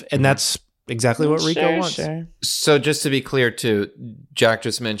have, and that's exactly what Rico wants. Sure. So just to be clear too, Jack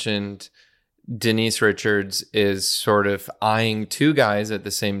just mentioned Denise Richards is sort of eyeing two guys at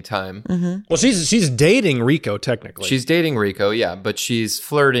the same time. Well, she's dating Rico technically. She's dating Rico, yeah, but she's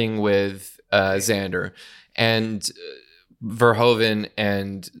flirting with Xander. And Verhoeven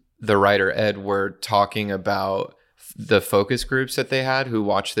and the writer Ed were talking about the focus groups that they had who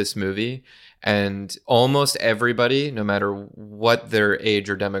watched this movie. And almost everybody, no matter what their age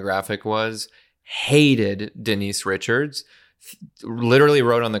or demographic was, hated Denise Richards. Literally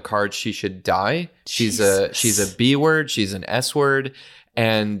wrote on the card she should die. She's a B word, she's an S word,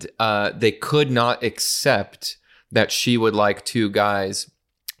 and they could not accept that she would like two guys.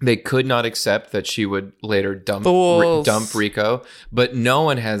 They could not accept that she would later dump Rico, but no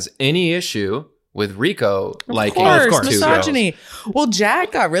one has any issue with Rico liking of course, two misogyny. girls. Well,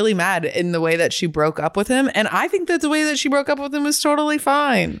 Jack got really mad in the way that she broke up with him, and I think that the way that she broke up with him was totally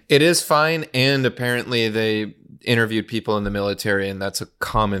fine. It is fine, and apparently they interviewed people in the military, and that's a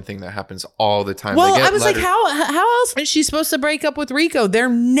common thing that happens all the time. Well, I was like, how else is she supposed to break up with Rico? They're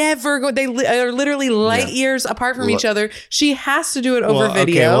never going. They are literally light years apart from each other. She has to do it over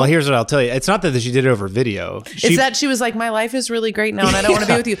video. Okay, well, here's what I'll tell you. It's not that she did it over video. It's that she was like, my life is really great now, and I don't want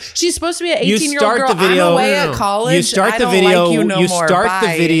to be with you. She's supposed to be an 18-year-old girl. I'm away at college. You start the video. You start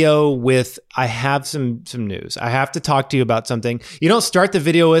the video with, I have some news. I have to talk to you about something. You don't start the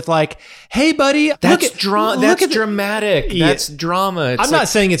video with like, hey, buddy, that's dramatic. That's drama. I'm not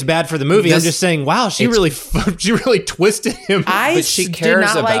saying it's bad for the movie. I'm just saying, wow, she really twisted him. But she did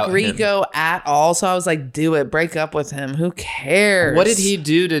not like Rico at all. So I was like, do it. Break up with him. Who cares? What did he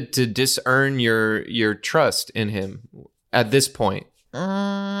do to disearn your trust in him at this point?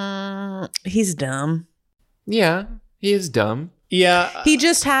 He's dumb. Yeah, he is dumb. Yeah.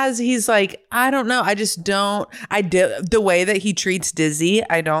 He's like, I don't know. The way that he treats Dizzy,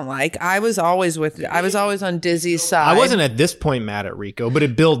 I don't like. I was always on Dizzy's side. I wasn't at this point mad at Rico, but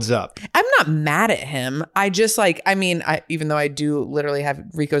it builds up. I'm not mad at him. I just even though I do literally have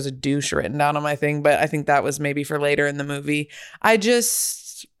Rico's a douche written down on my thing, but I think that was maybe for later in the movie. I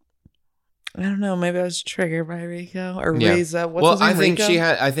don't know. Maybe I was triggered by Rico or Reza. What's his name?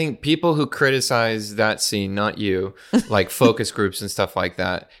 I think people who criticize that scene, not you, like focus groups and stuff like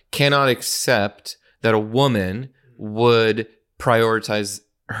that, cannot accept that a woman would prioritize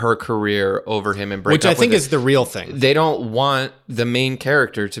her career over him and break up with him. Which I think is the real thing. They don't want the main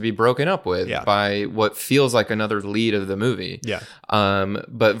character to be broken up with by what feels like another lead of the movie. Yeah.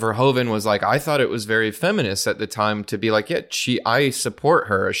 But Verhoeven was like, I thought it was very feminist at the time to be like, I support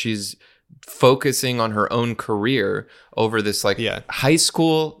her. She's focusing on her own career over this high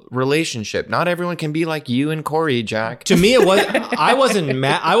school relationship. Not everyone can be like you and Corey, Jack. To me, I wasn't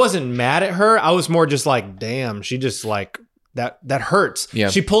mad at her. I was more just like, damn, she just like that hurts. Yeah.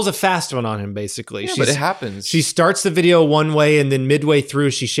 She pulls a fast one on him, basically. Yeah, but it happens. She starts the video one way, and then midway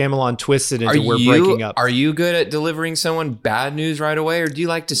through, she Shyamalan twists it into we're breaking up. Are you good at delivering someone bad news right away, or do you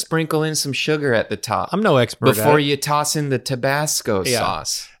like to sprinkle in some sugar at the top? I'm no expert before you toss in the Tabasco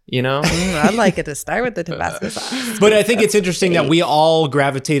sauce. You know, I'd like it to start with the Tabasco sauce. But I think it's interesting that we all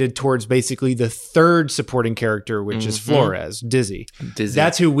gravitated towards basically the third supporting character, which is Flores, Dizzy.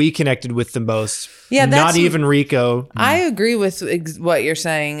 That's who we connected with the most. Yeah, not even Rico. I agree with what you're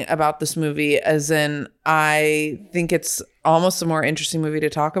saying about this movie, as in I think it's almost a more interesting movie to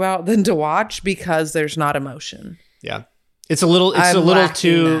talk about than to watch because there's not emotion. Yeah. It's a little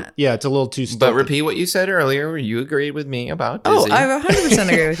too stilted. But repeat what you said earlier. You agreed with me about Dizzy. Oh, I 100%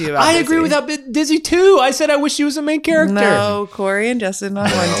 agree with you about I agree with Dizzy too. I said I wish she was a main character. No, Corey and Justin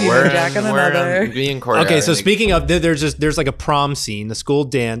on one team and Jack on another. Okay, so speaking of, there's like a prom scene, the school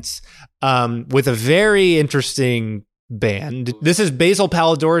dance, with a very interesting band. This is Basil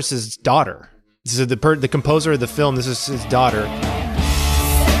Pallador's daughter. This is the composer of the film. This is his daughter.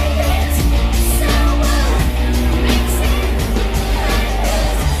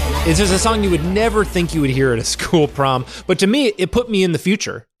 It's just a song you would never think you would hear at a school prom. But to me, it put me in the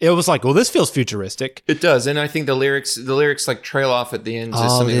future. It was like, well, this feels futuristic. It does. And I think the lyrics like trail off at the end to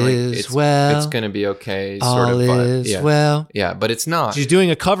something like, it's going to be okay. Sort of vibe. Well. Yeah, but it's not. She's doing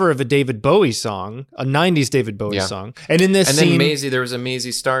a cover of a David Bowie song, a 90s David Bowie song. And in this scene. And then Maisie, there was a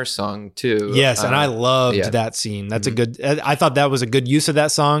Maisie Star song too. Yes, and I loved that scene. That's a good, I thought that was a good use of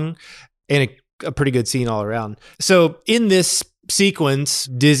that song and a pretty good scene all around. So in this sequence,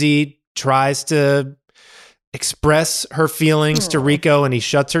 Dizzy tries to express her feelings to Rico and he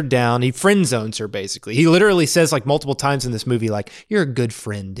shuts her down. He friend zones her basically. He literally says like multiple times in this movie, like, you're a good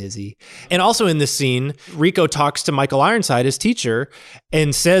friend, Dizzy. And also in this scene, Rico talks to Michael Ironside, his teacher,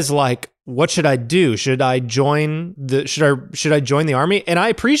 and says like, what should I do? Should I join the army? And I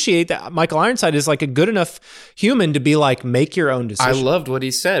appreciate that Michael Ironside is like a good enough human to be like, make your own decision. I loved what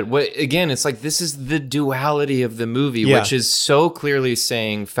he said. Again, it's like, this is the duality of the movie, which is so clearly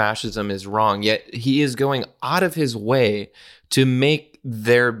saying fascism is wrong, yet he is going out of his way to make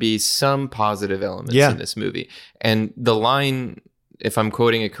there be some positive elements in this movie. And the line, if I'm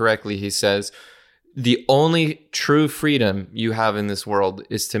quoting it correctly, he says, the only true freedom you have in this world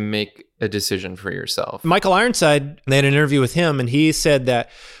is to make a decision for yourself. Michael Ironside, they had an interview with him, and he said that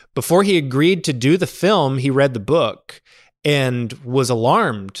before he agreed to do the film, he read the book and was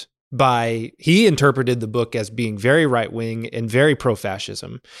alarmed he interpreted the book as being very right-wing and very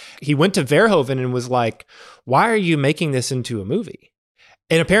pro-fascism. He went to Verhoeven and was like, why are you making this into a movie?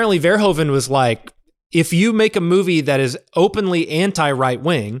 And apparently Verhoeven was like, if you make a movie that is openly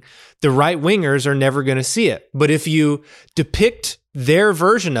anti-right-wing, the right-wingers are never going to see it. But if you depict their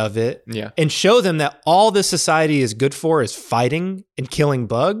version of it and show them that all this society is good for is fighting and killing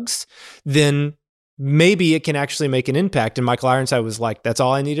bugs, then maybe it can actually make an impact. And Michael Ironside was like, that's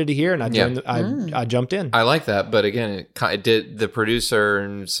all I needed to hear. And I jumped in. I like that. But again, it did, the producer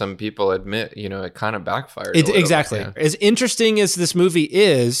and some people admit, it kind of backfired. Exactly. Yeah. As interesting as this movie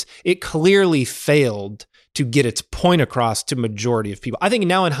is, it clearly failed to get its point across to majority of people. I think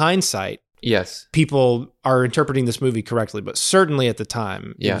now in hindsight, yes, people are interpreting this movie correctly, but certainly at the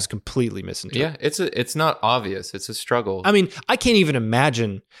time, it was completely misinterpreted. Yeah, it's not obvious. It's a struggle. I mean, I can't even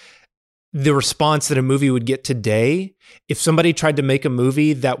imagine the response that a movie would get today if somebody tried to make a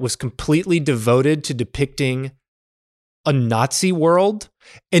movie that was completely devoted to depicting a Nazi world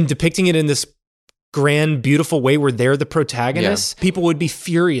and depicting it in this grand, beautiful way where they're the protagonists. People would be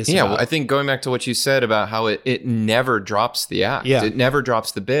furious. Well, I think going back to what you said about how it never drops the act. Yeah. It never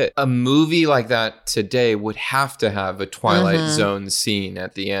drops the bit. A movie like that today would have to have a Twilight Zone scene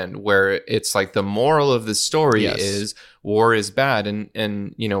at the end where it's like the moral of the story is war is bad,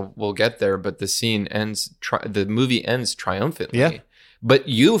 and we'll get there, but the scene ends, the movie ends triumphantly. Yeah. But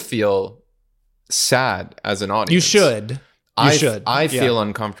you feel sad as an audience. You should. I feel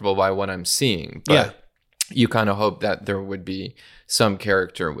uncomfortable by what I'm seeing, but you kind of hope that there would be some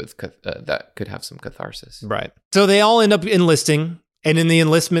character with that could have some catharsis. Right. So they all end up enlisting. And in the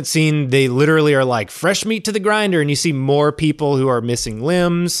enlistment scene, they literally are like, fresh meat to the grinder. And you see more people who are missing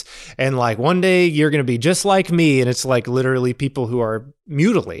limbs. And like, one day you're going to be just like me. And it's like literally people who are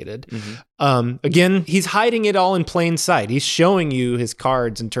mutilated. Again, he's hiding it all in plain sight. He's showing you his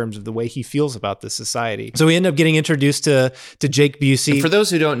cards in terms of the way he feels about this society. So we end up getting introduced to Jake Busey. And for those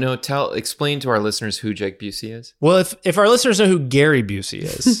who don't know, explain to our listeners who Jake Busey is. Well, if our listeners know who Gary Busey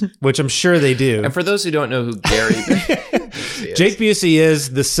is, which I'm sure they do. And for those who don't know who Gary Busey is. Jake Busey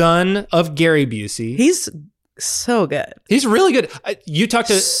is the son of Gary Busey. He's so good. He's really good. You talked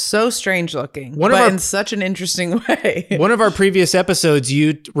to so strange looking, in such an interesting way. One of our previous episodes,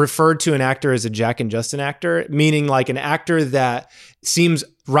 you referred to an actor as a Jack and Justin actor, meaning like an actor that seems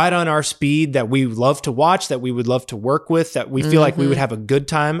right on our speed, that we love to watch, that we would love to work with, that we feel like we would have a good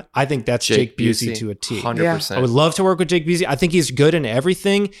time. I think that's Jake Busey to a T. 100%. I would love to work with Jake Busey. I think he's good in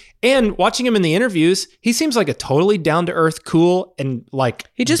everything. And watching him in the interviews, he seems like a totally down-to-earth, cool, and like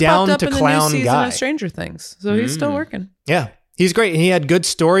he just down popped up to in the clown new season guy. of Stranger Things, so he's still working. Yeah. He's great. And he had good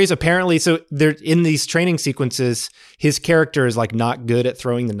stories, apparently. So they're in these training sequences, his character is like not good at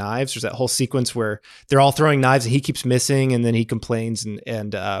throwing the knives. There's that whole sequence where they're all throwing knives and he keeps missing, and then he complains,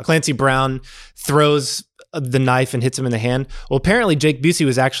 and Clancy Brown throws the knife and hits him in the hand. Well, apparently Jake Busey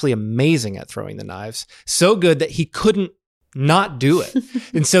was actually amazing at throwing the knives. So good that he couldn't not do it.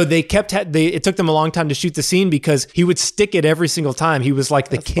 And so it took them a long time to shoot the scene because he would stick it every single time. He was like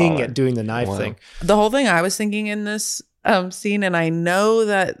the king at doing the knife thing. The whole thing I was thinking in this scene, and I know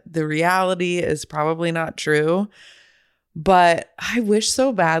that the reality is probably not true, but I wish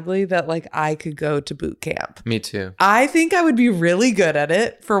so badly that like I could go to boot camp. Me too. I think I would be really good at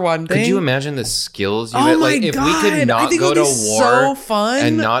it, for one thing. Could you imagine the skills you would like if we could not go to war so fun.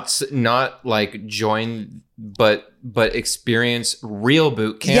 and not like join but experience real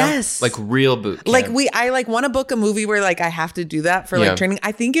boot camp? Yes. Like real boot camp. Like I like want to book a movie where like I have to do that for like training.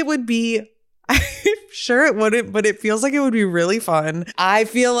 I think it would be I'm sure it wouldn't, but it feels like it would be really fun. I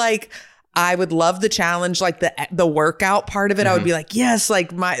feel like I would love the challenge, like the workout part of it. I would be like, yes,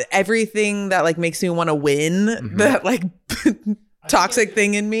 like my everything that like makes me want to win, that like toxic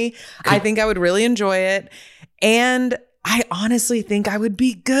thing in me. I think I would really enjoy it. And I honestly think I would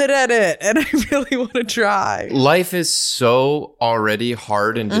be good at it, and I really want to try. Life is so already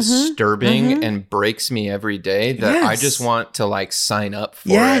hard and disturbing and breaks me every day that I just want to like sign up for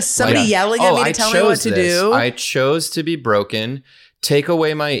it. Somebody yelling at me to tell me what to do. I chose to be broken. Take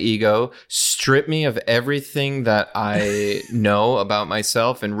away my ego, strip me of everything that I know about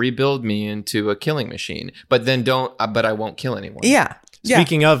myself, and rebuild me into a killing machine. But I won't kill anyone. Yeah.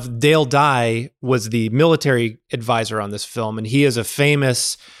 Speaking of, Dale Dye was the military advisor on this film, and he is a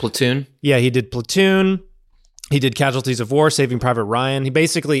famous... Platoon? Yeah, he did Platoon. He did Casualties of War, Saving Private Ryan. He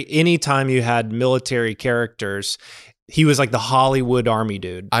basically, anytime you had military characters, he was like the Hollywood army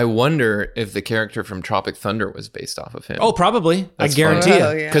dude. I wonder if the character from Tropic Thunder was based off of him. Oh, probably. That's I guarantee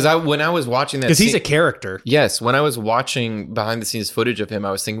funny. it. Because when I was watching that, because he's a character. Yes, when I was watching behind the scenes footage of him,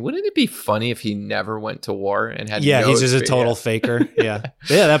 I was thinking, wouldn't it be funny if he never went to war and had? Yeah, no he's just a experience? total faker. Yeah,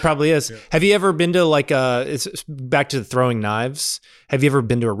 yeah, that probably is. Yeah. Have you ever been to like it's back to the throwing knives? Have you ever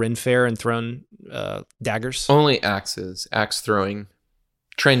been to a Ren fair and thrown daggers? Only axes, axe throwing.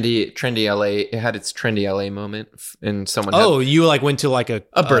 Trendy LA. It had its trendy LA moment, and someone. You like went to like a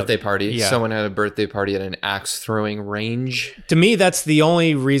birthday party. Yeah. Someone had a birthday party at an axe throwing range. To me, that's the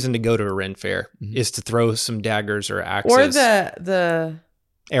only reason to go to a Ren fair is to throw some daggers or axes or the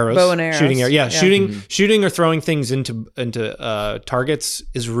arrows, bow and arrows. Shooting arrows. Yeah, shooting or throwing things into targets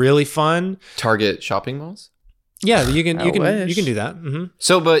is really fun. Target shopping malls. Yeah, you can do that. Mm-hmm.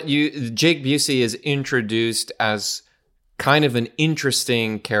 So, but Jake Busey is introduced as kind of an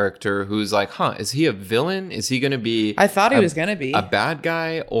interesting character who's like, is he a villain? Is he going to be? I thought he was going to be a bad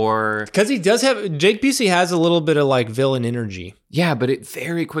guy, or because he does have Jake Busey has a little bit of like villain energy. Yeah, but it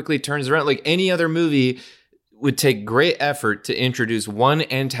very quickly turns around. Like any other movie would take great effort to introduce one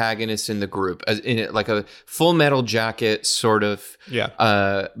antagonist in the group, like a Full Metal Jacket sort of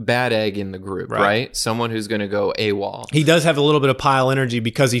bad egg in the group, right? Someone who's going to go AWOL. He does have a little bit of pile energy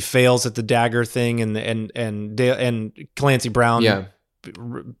because he fails at the dagger thing, and Clancy Brown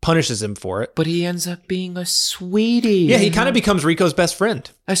punishes him for it. But he ends up being a sweetie. Yeah, he kind of becomes Rico's best friend.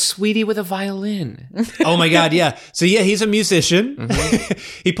 A sweetie with a violin. Oh my God, yeah. So yeah, he's a musician. Mm-hmm.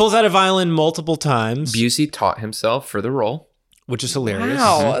 He pulls out a violin multiple times. Busey taught himself for the role. Which is hilarious.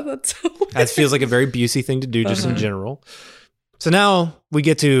 Wow, that's so weird. That feels like a very Busey thing to do just in general. So now we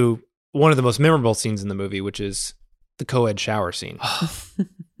get to one of the most memorable scenes in the movie, which is the co-ed shower scene.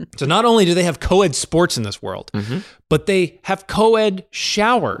 So not only do they have co-ed sports in this world, but they have co-ed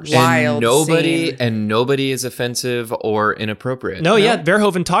showers. And nobody is offensive or inappropriate. No, yeah,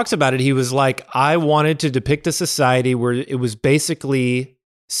 Verhoeven talks about it. He was like, I wanted to depict a society where it was basically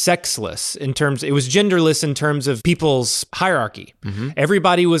sexless it was genderless in terms of people's hierarchy.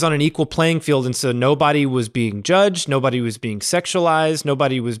 Everybody was on an equal playing field, and so nobody was being judged, nobody was being sexualized,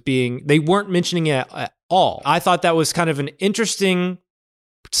 they weren't mentioning it at all. I thought that was kind of an interesting,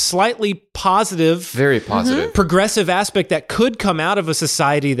 slightly positive, very positive, progressive aspect that could come out of a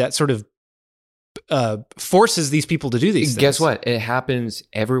society that sort of forces these people to do these things. Guess what? It happens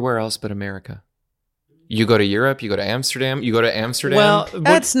everywhere else but America. You go to Europe, you go to Amsterdam. Well,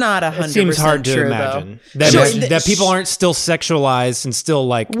 that's not 100% It seems hard to imagine that people aren't still sexualized and still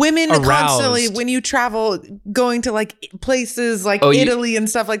like women aroused. Constantly, when you travel, going to like places like Italy and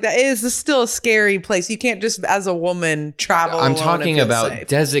stuff like that, it is still a scary place. You can't just, as a woman, travel. I'm talking about safe.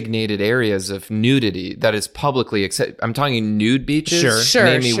 Designated areas of nudity that is publicly accepted. I'm talking nude beaches. Sure.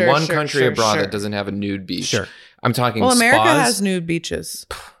 Name me one country abroad that doesn't have a nude beach. Sure. I'm talking. Well, America spas. has nude beaches.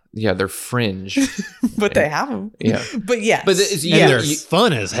 Yeah, they're fringe. But they have them. Yeah. But yes. But they're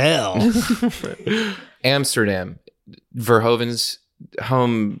fun as hell. Amsterdam, Verhoeven's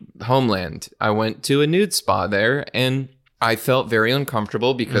homeland. I went to a nude spa there, and I felt very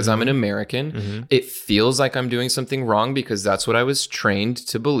uncomfortable because I'm an American. It feels like I'm doing something wrong because that's what I was trained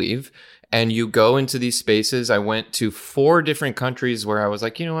to believe. And you go into these spaces. I went to 4 different countries where I was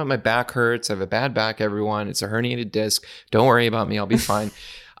like, you know what? My back hurts. I have a bad back, everyone. It's a herniated disc. Don't worry about me. I'll be fine.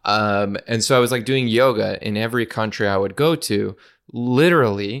 And so I was like doing yoga in every country I would go to.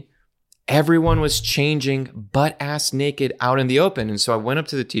 Literally, everyone was changing butt-ass naked out in the open. And so I went up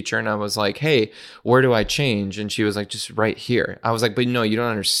to the teacher and I was like, hey, where do I change? And she was like, just right here. I was like, but no, you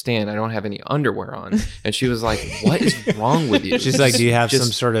don't understand. I don't have any underwear on. And she was like, what is wrong with you? She's like, do you have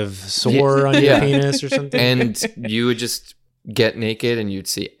some sort of sore on your penis or something? And you would just get naked and you'd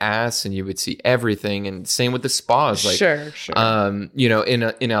see ass and you would see everything. And same with the spas. Like, sure. You know,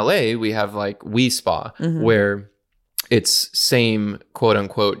 in LA, we have like We Spa where it's same quote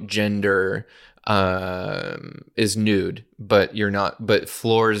unquote gender is nude, but you're not, but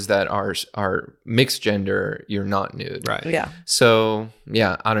floors that are mixed gender, you're not nude. Right. Yeah. So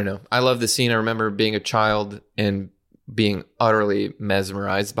yeah, I don't know. I love the scene. I remember being a child and being utterly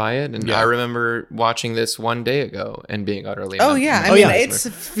mesmerized by it. And I remember watching this one day ago and being utterly I mean, it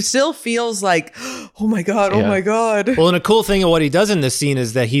still feels like, oh my God. Well, and a cool thing of what he does in this scene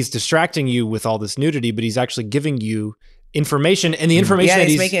is that he's distracting you with all this nudity, but he's actually giving you information, and the information that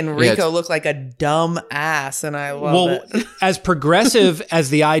he's making Rico look like a dumb ass, and I love it. As progressive as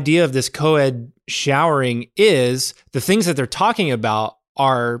the idea of this co-ed showering is, the things that they're talking about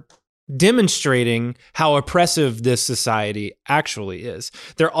are demonstrating how oppressive this society actually is.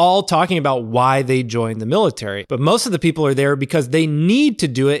 They're all talking about why they joined the military, but most of the people are there because they need to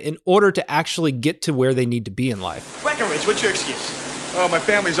do it in order to actually get to where they need to be in life. Breckenridge, what's your excuse? Oh, my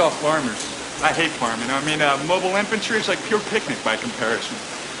family's all farmers. I hate farming. I mean, mobile infantry is like pure picnic by comparison.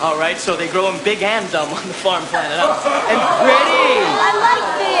 All right, so they grow them big and dumb on the farm planet, huh? And pretty! I like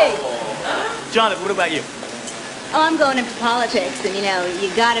big! Jonathan, what about you? Oh, I'm going into politics, and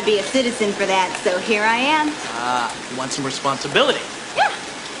you gotta be a citizen for that, so here I am. You want some responsibility? Yeah.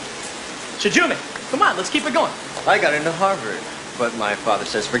 Shijumi, come on, let's keep it going. I got into Harvard, but my father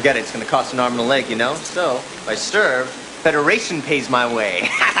says, forget it, it's gonna cost an arm and a leg, So, if I serve, Federation pays my way.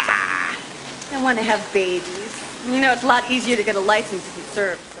 I want to have babies. It's a lot easier to get a license if you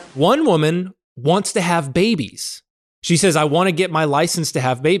serve. So. One woman wants to have babies. She says, I want to get my license to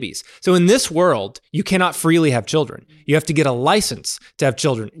have babies. So in this world, you cannot freely have children. You have to get a license to have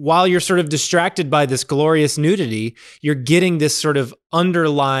children. While you're sort of distracted by this glorious nudity, you're getting this sort of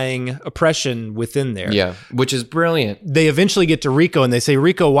underlying oppression within there. Yeah, which is brilliant. They eventually get to Rico and they say,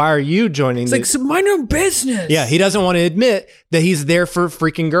 Rico, why are you joining this? It's like, mind your own business. Yeah, he doesn't want to admit that he's there for a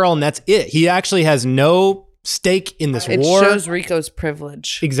freaking girl and that's it. He actually has no stake in this war. It shows Rico's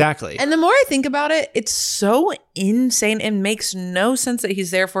privilege. Exactly. And the more I think about it, it's so insane. It makes no sense that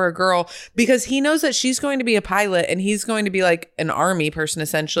he's there for a girl because he knows that she's going to be a pilot and he's going to be like an army person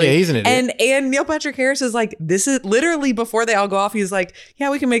essentially. Yeah, he's an idiot. And Neil Patrick Harris is like, this is literally before they all go off. He's like,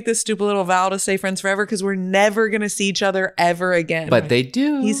 yeah, we can make this stupid little vow to stay friends forever because we're never going to see each other ever again. But they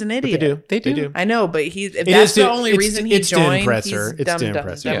do. He's an idiot. They do. I know, but if that's the only reason he joined, to impress her. He's dumb.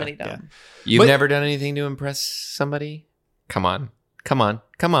 Yeah. You've never done anything to impress somebody? Come on.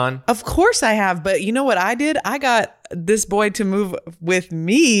 Of course I have, but you know what I did? I got this boy to move with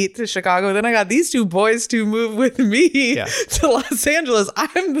me to Chicago. Then I got these two boys to move with me to Los Angeles.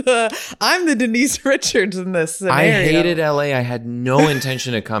 I'm the Denise Richards in this scenario. I hated LA. I had no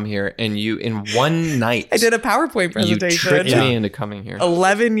intention to come here, and you in one night I did a PowerPoint presentation. You tricked me into coming here.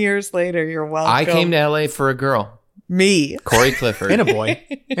 11 years later, you're welcome. I came to LA for a girl. Me. Corey Clifford. And a boy.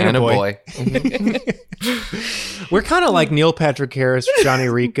 And a boy. We're kind of like Neil Patrick Harris, Johnny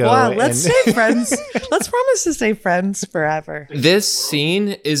Rico. Wow, let's stay friends. Let's promise to stay friends forever. This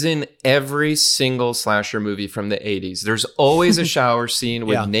scene is in every single slasher movie from the 80s. There's always a shower scene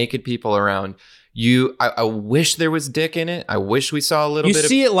with naked people around. I wish there was dick in it. I wish we saw a little bit of... You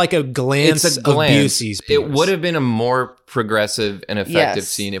see it like a glance of Busey's penis. It would have been a more progressive and effective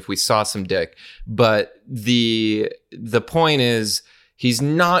scene if we saw some dick. But the point is, he's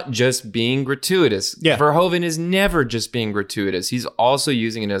not just being gratuitous. Yeah. Verhoeven is never just being gratuitous. He's also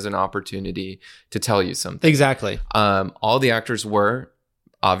using it as an opportunity to tell you something. Exactly. All the actors were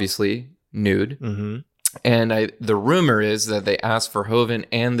obviously nude. Mm-hmm. And the rumor is that they asked Verhoeven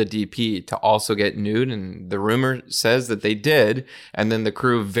and the DP to also get nude, and the rumor says that they did. And then the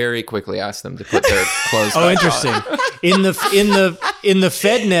crew very quickly asked them to put their clothes back interesting. on. In the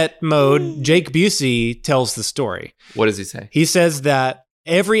FedNet mode, Jake Busey tells the story. What does he say? He says that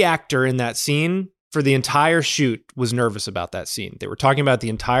every actor in that scene for the entire shoot was nervous about that scene. They were talking about the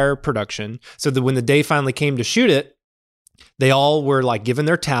entire production, so that when the day finally came to shoot it, they all were like given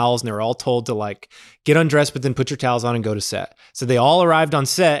their towels and they were all told to like get undressed, but then put your towels on and go to set. So they all arrived on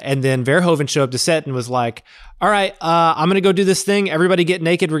set, and then Verhoeven showed up to set and was like, all right, I'm going to go do this thing. Everybody get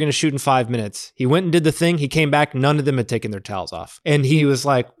naked. We're going to shoot in 5 minutes. He went and did the thing. He came back. None of them had taken their towels off. And he was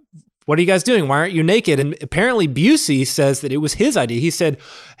like, what are you guys doing? Why aren't you naked? And apparently Busey says that it was his idea. He said,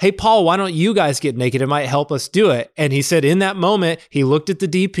 hey, Paul, why don't you guys get naked? It might help us do it. And he said in that moment, he looked at the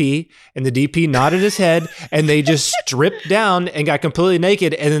DP and the DP nodded his head and they just stripped down and got completely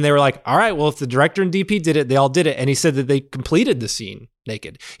naked. And then they were like, all right, well, if the director and DP did it, they all did it. And he said that they completed the scene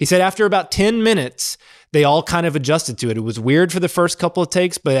naked. He said after about 10 minutes, they all kind of adjusted to it. It was weird for the first couple of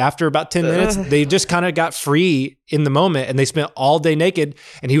takes, but after about 10 minutes, they just kind of got free in the moment and they spent all day naked.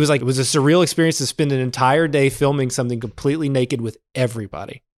 And he was like, it was a surreal experience to spend an entire day filming something completely naked with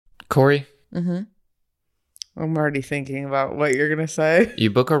everybody. Corey? Mm-hmm. I'm already thinking about what you're going to say. You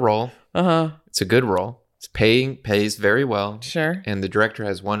book a role. Uh-huh. It's a good role. It's pays very well. Sure. And the director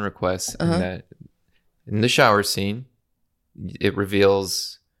has one request, and that in the shower scene, it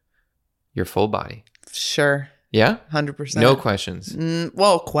reveals your full body. Sure. Yeah? 100%. No questions.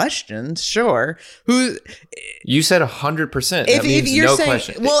 Well, questions, sure. You said 100%. That means you're no saying,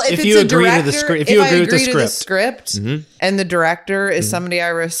 questions. well, if you it's a agree director, to the script, if you agree with the script, and the director is somebody I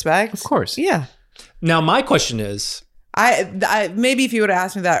respect, of course. Yeah. Now, my question is, I maybe if you would have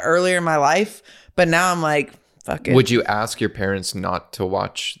asked me that earlier in my life, but now I'm like, fuck it. Would you ask your parents not to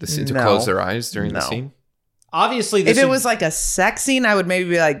watch the scene, to close their eyes during the scene? obviously, if it was like a sex scene, I would maybe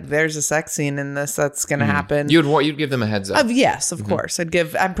be like, "There's a sex scene in this that's going to happen." You'd give them a heads up. Yes, of course.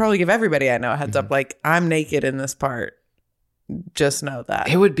 I'd probably give everybody I know a heads up. Like, I'm naked in this part. Just know that.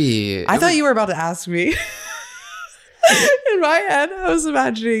 It would be. I thought you were about to ask me. In my head, I was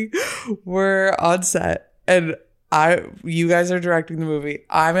imagining we're on set and you guys are directing the movie.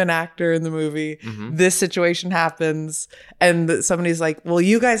 I'm an actor in the movie. This situation happens, and somebody's like, "Well,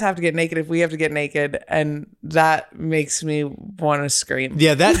 you guys have to get naked if we have to get naked," and that makes me want to scream.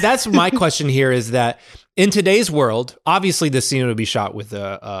 Yeah, that's my question here. Is that in today's world, obviously the scene would be shot with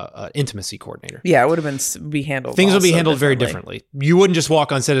a intimacy coordinator. Yeah, it would have be handled. Things would be handled very differently. You wouldn't just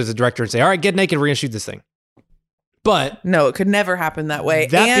walk on set as a director and say, "All right, get naked. We're gonna shoot this thing." But no, it could never happen that way.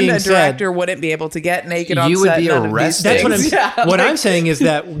 That and being a director said, wwhat be able to get naked on set. You would be arrested. That's what I'm saying is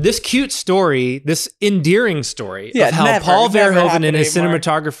that this cute story, this endearing story of how Paul Verhoeven and his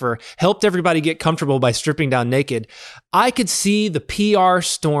cinematographer helped everybody get comfortable by stripping down naked. I could see the PR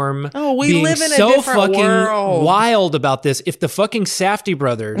storm being live in so a different fucking world. wild about this. If the fucking Safdie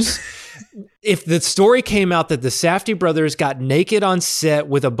brothers, if the story came out that the Safdie brothers got naked on set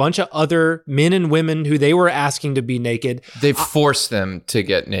with a bunch of other men and women who they were asking to be naked. They forced them to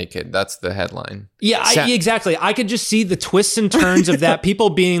get naked. That's the headline. Yeah, exactly. I could just see the twists and turns of that. People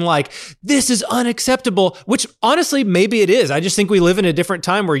being like, this is unacceptable, which honestly, maybe it is. I just think we live in a different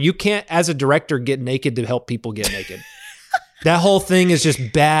time where you can't, as a director, get naked to help people get naked. That whole thing is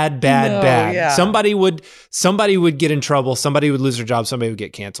just bad. Yeah. Somebody would get in trouble. Somebody would lose their job. Somebody would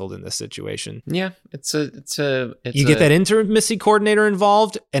get canceled in this situation. Yeah, you get that intimacy coordinator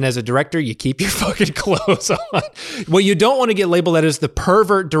involved, and as a director, you keep your fucking clothes on. What you don't want to get labeled as the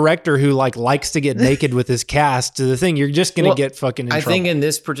pervert director who likes to get naked with his cast to the thing. You're just going to get fucking in trouble. I think in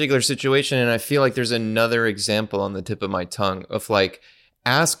this particular situation, and I feel like there's another example on the tip of my tongue of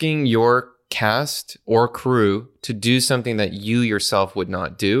asking your cast or crew to do something that you yourself would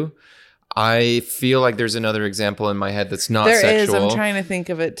not do. I feel like there's another example in my head that's not there sexual. There is. I'm trying to think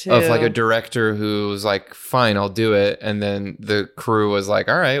of it too. Of a director who was like, fine, I'll do it. And then the crew was like,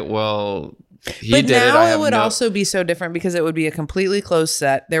 all right, well, he did it. But now it would also be so different because it would be a completely closed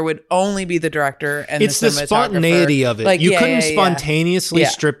set. There would only be the director and it's the the spontaneity of it. You couldn't spontaneously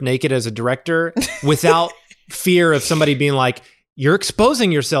strip naked as a director without fear of somebody being like, you're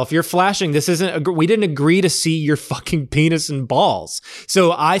exposing yourself. You're flashing. This isn't, we didn't agree to see your fucking penis and balls.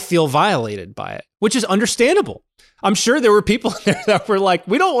 So I feel violated by it, which is understandable. I'm sure there were people in there that were like,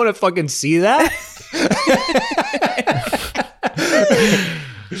 we don't want to fucking see that.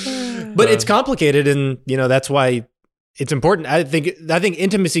 But it's complicated. And, that's why it's important. I think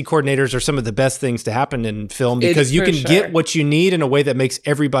intimacy coordinators are some of the best things to happen in film because you can get what you need in a way that makes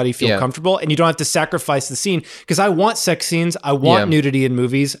everybody feel comfortable, and you don't have to sacrifice the scene. Because I want sex scenes, I want nudity in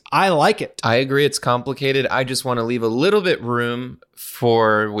movies. I like it. I agree, it's complicated. I just want to leave a little bit room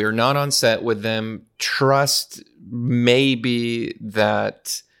for we're not on set with them. Trust maybe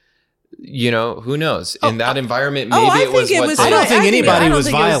that. Who knows? In that environment, maybe it was what I don't think anybody was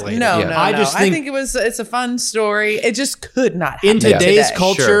violated. I think it's a fun story. It just could not happen in today's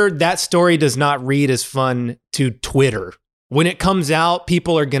culture. That story does not read as fun to Twitter. When it comes out,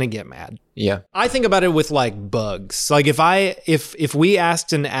 people are going to get mad. Yeah. I think about it with bugs. If we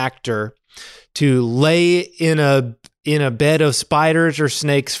asked an actor to lay in a bed of spiders or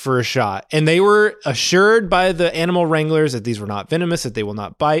snakes for a shot, and they were assured by the animal wranglers that these were not venomous, that they will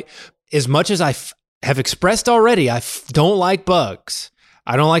not bite. As much as I have expressed already, I don't like bugs.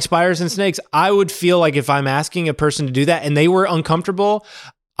 I don't like spiders and snakes. I would feel like if I'm asking a person to do that and they were uncomfortable,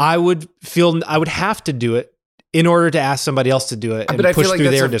 I would have to do it in order to ask somebody else to do it and push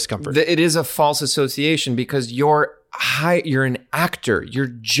through their discomfort. It is a false association because you're an actor. Your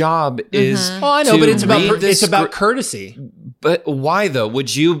job is. Oh, I know, but it's about courtesy. But why though?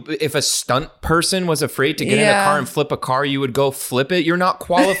 Would you, if a stunt person was afraid to get in a car and flip a car, you would go flip it? You're not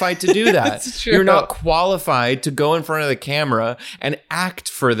qualified to do that. That's true. You're not qualified to go in front of the camera and act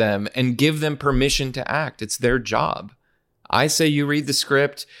for them and give them permission to act. It's their job. I say you read the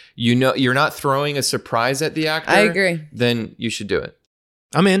script. You're not throwing a surprise at the actor. I agree. Then you should do it.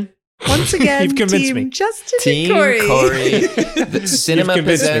 I'm in. Once again, you've convinced me. Justin Team and Corey. The cinema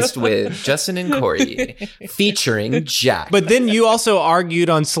possessed with Justin and Corey, featuring Jack. But then you also argued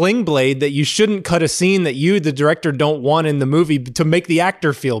on Sling Blade that you shouldn't cut a scene that you, the director, don't want in the movie to make the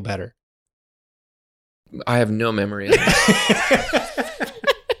actor feel better. I have no memory of that.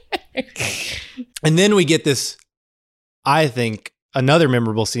 And then we get this, I think, another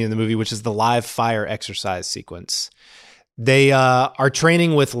memorable scene in the movie, which is the live fire exercise sequence. They are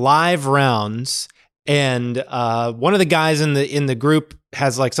training with live rounds, and one of the guys in the group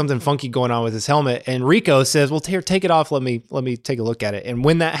has like something funky going on with his helmet, and Rico says, well, here, take it off. Let me take a look at it. And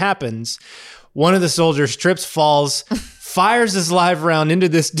when that happens, one of the soldiers trips, falls, fires his live round into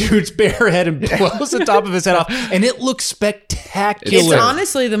this dude's bare head and blows the top of his head off. And it looks spectacular. It's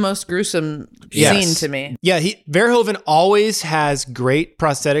honestly the most gruesome scene to me. Yeah, Verhoeven always has great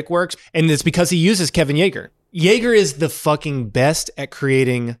prosthetic works, and it's because he uses Kevin Yeager. Yeager is the fucking best at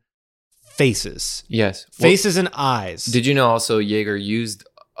creating faces. Yes. Faces and eyes. Did you know also Yeager used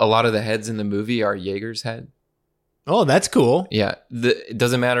a lot of the heads in the movie are Yeager's head? Oh, that's cool. Yeah. It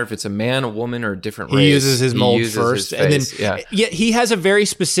doesn't matter if it's a man, a woman, or a different race. He uses his mold first. And then he has a very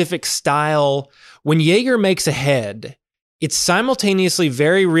specific style. When Yeager makes a head, it's simultaneously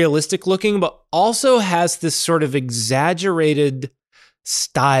very realistic looking, but also has this sort of exaggerated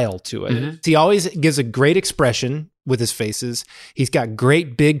style to it. Mm-hmm. He always gives a great expression with his faces. He's got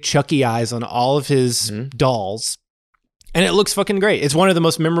great big Chucky eyes on all of his dolls. And it looks fucking great. It's one of the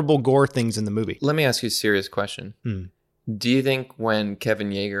most memorable gore things in the movie. Let me ask you a serious question. Do you think when Kevin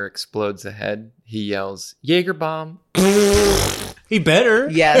Yeager explodes a head, he yells, Yeager bomb? He better.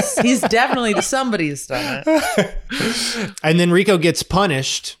 Yes, he's definitely somebody's done it. And then Rico gets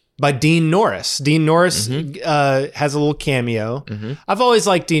punished by Dean Norris. Dean Norris has a little cameo. I've always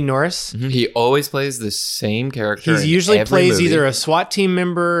liked Dean Norris. He always plays the same character. He usually plays either a SWAT team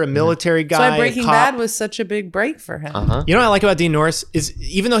member, a military guy. That's why Breaking Bad was such a big break for him. You know what I like about Dean Norris is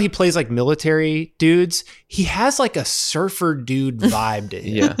even though he plays like military dudes, he has like a surfer dude vibe to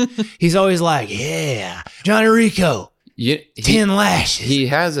him. He's always like, yeah, Johnny Rico. 10 lashes. He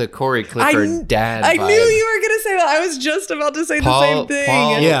has a Corey Clifford dad I vibe. knew you were going to say that. I was just about to say the same thing.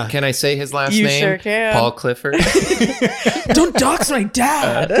 Paul, can I say his last name? You sure can. Paul Clifford. Don't dox my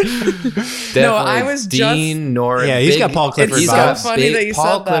dad. No, I was Dean Norris. Yeah, he's got Paul Clifford. It's so funny that you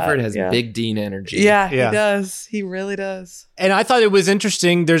Paul said Clifford that. has big Dean energy. Yeah, he does. He really does. And I thought it was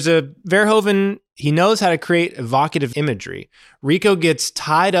interesting. There's a Verhoeven, he knows how to create evocative imagery. Rico gets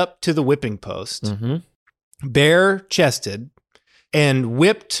tied up to the whipping post, bare-chested, and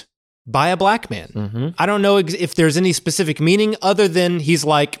whipped by a black man. I don't know if there's any specific meaning other than he's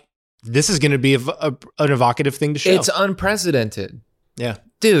like, this is going to be an evocative thing to show. It's unprecedented. Yeah.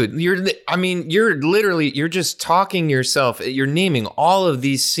 Dude, you're just talking yourself. You're naming all of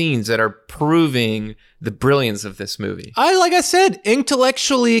these scenes that are proving the brilliance of this movie. Like I said,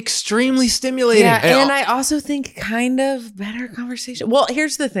 intellectually extremely stimulating. Yeah, and I also think kind of better conversation. Well,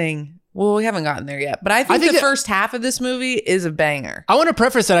 here's the thing. Well, we haven't gotten there yet, but I think the first half of this movie is a banger. I want to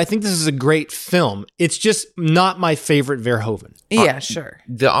preface that I think this is a great film. It's just not my favorite Verhoeven. Yeah, sure.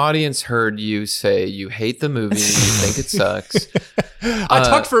 The audience heard you say you hate the movie, you think it sucks. I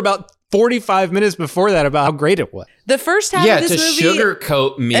talked for about 45 minutes before that about how great it was. The first half of this movie... to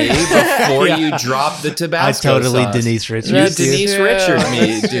sugarcoat me before you drop the Tabasco I totally sauce. Denise Richards. You Denise Richard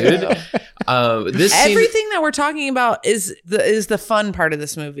me, dude. Everything that we're talking about is the fun part of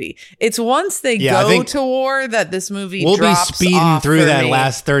this movie. It's once they go to war that this movie we'll drops be speeding off through for that me.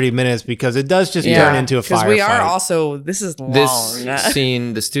 last 30 minutes because it does just turn into a firefight. Because we are also, this is long. This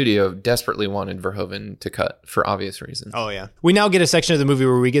scene, the studio desperately wanted Verhoeven to cut for obvious reasons. Oh, yeah. We now get a section of the movie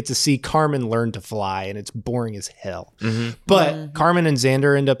where we get to see Carmen learn to fly, and it's boring as hell. But Carmen and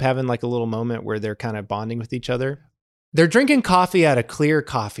Xander end up having like a little moment where they're kind of bonding with each other. They're drinking coffee out of clear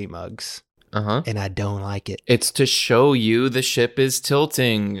coffee mugs. And I don't like it. It's to show you the ship is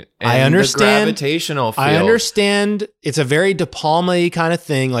tilting. And I understand the gravitational field. I understand. It's a very De Palma-y kind of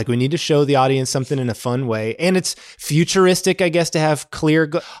thing. Like we need to show the audience something in a fun way. And it's futuristic, I guess, to have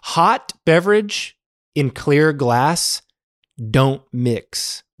clear hot beverage in clear glass. Don't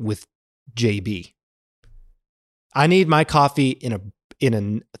mix with JB. I need my coffee in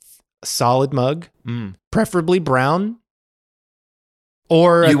a solid mug, preferably brown.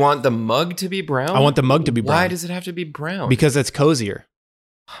 Or you want the mug to be brown? I want the mug to be brown. Why does it have to be brown? Because it's cozier.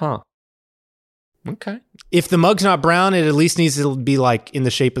 Huh. Okay. If the mug's not brown, it at least needs to be like in the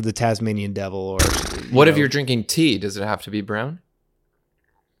shape of the Tasmanian devil. Or what if you're drinking tea? Does it have to be brown?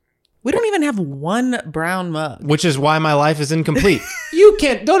 We don't even have one brown mug. Which is why my life is incomplete.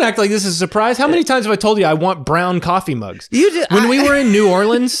 Don't act like this is a surprise. How many times have I told you I want brown coffee mugs? When we were in New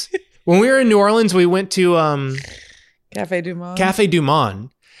Orleans, we went to Cafe Du Monde. Cafe Du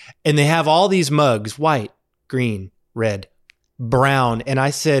Monde, and they have all these mugs, white, green, red, brown. And I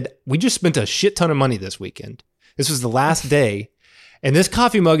said, we just spent a shit ton of money this weekend. This was the last day. And this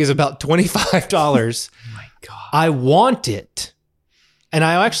coffee mug is about $25. Oh my God. I want it. And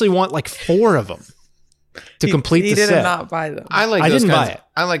I actually want like 4 of them. to complete the set. He did not buy them. I didn't buy it.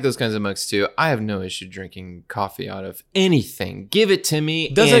 I like those kinds of mugs too. I have no issue drinking coffee out of anything. Give it to me.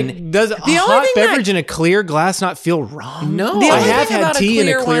 Does a hot beverage in a clear glass not feel wrong? No. The I only have thing had about tea in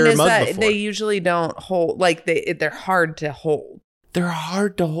a one clear is mug that before. they usually don't hold, like they're hard to hold. They're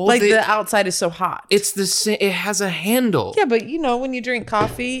hard to hold. Like the outside is so hot. It's the same. It has a handle. Yeah, but when you drink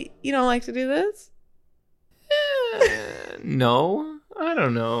coffee, you don't like to do this? No, I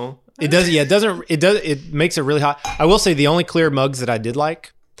don't know. It does. Yeah, it doesn't. It does. It makes it really hot. I will say the only clear mugs that I did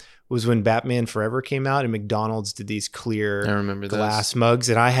like was when Batman Forever came out and McDonald's did these clear glass mugs,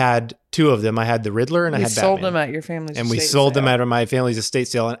 and I had two of them. I had the Riddler and I had Batman. We sold them at your family's and estate we sold sale. them at my family's estate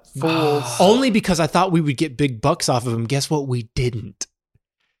sale. And Fools. only because I thought we would get big bucks off of them. Guess what? We didn't.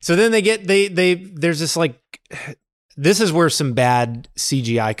 So then there's this like, this is where some bad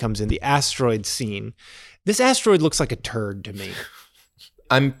CGI comes in. The asteroid scene. This asteroid looks like a turd to me.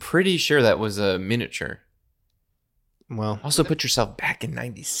 I'm pretty sure that was a miniature. Well, also put yourself back in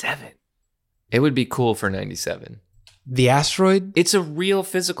 97. It would be cool for 97. The asteroid? It's a real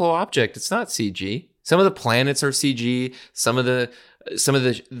physical object. It's not CG. Some of the planets are CG. Some of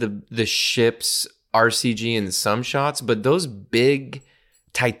the ships are CG in some shots, but those big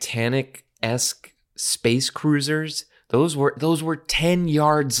Titanic-esque space cruisers, those were 10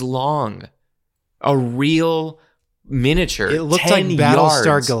 yards long. A real miniature. It looked like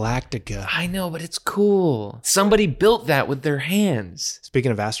Battlestar Galactica. I know, but it's cool. Somebody built that with their hands.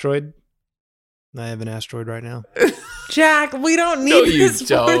 Speaking of asteroid, I have an asteroid right now. Jack, we don't need this.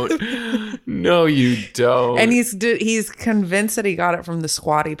 No, you don't. No, you don't. And he's convinced that he got it from the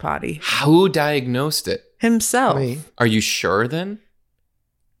squatty potty. Who diagnosed it? Himself. Me. Are you sure then?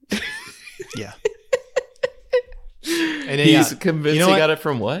 Yeah. And he's convinced he got it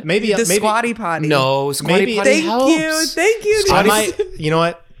from what? Maybe squatty potty. No, squatty potty helps. Thank you. I might. You know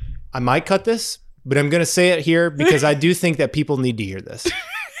what? I might cut this, but I'm going to say it here because I do think that people need to hear this.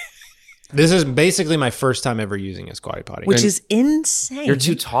 This is basically my first time ever using a squatty potty, which is insane. You're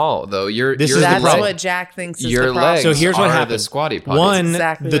too tall, though. That's what Jack thinks is the problem. Legs so here's what happened. The squatty potty. One,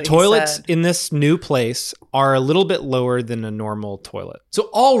 exactly the toilets in this new place are a little bit lower than a normal toilet. So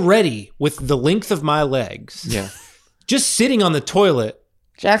already with the length of my legs, just sitting on the toilet,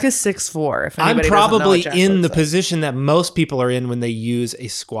 Jack is 6'4". If I'm probably in the position that most people are in when they use a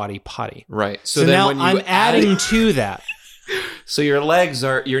squatty potty. Right. So then now I'm adding to that. So your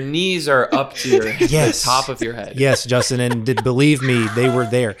knees are up to the top of your head. Yes, Justin, and believe me, they were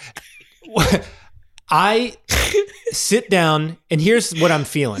there. I sit down, and here's what I'm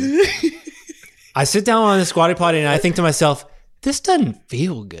feeling. I sit down on the squatty potty, and I think to myself, this doesn't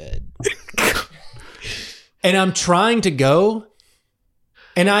feel good. And I'm trying to go,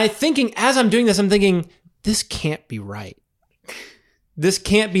 and as I'm doing this, I'm thinking, this can't be right. This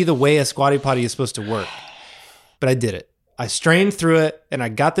can't be the way a squatty potty is supposed to work. But I did it. I strained through it and I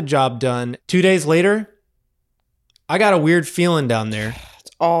got the job done. 2 days later, I got a weird feeling down there.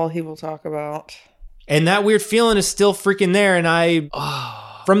 That's all he will talk about. And that weird feeling is still freaking there. And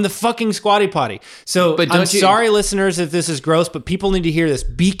from the fucking squatty potty. So I'm sorry, listeners, if this is gross, but people need to hear this.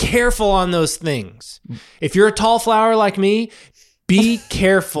 Be careful on those things. If you're a tall flower like me, be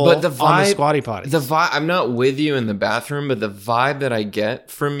careful on the squatty potty. The vibe, I'm not with you in the bathroom, but the vibe that I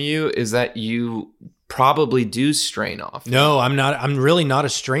get from you is that you probably do strain off. No, I'm not. I'm really not a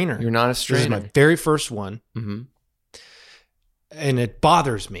strainer. You're not a strainer. This is my very first one. Mm-hmm. And it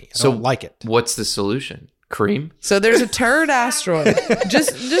bothers me. I don't like it. What's the solution? Cream? So there's a turd asteroid.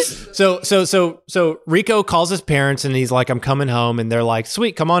 just So Rico calls his parents and he's like, I'm coming home. And they're like,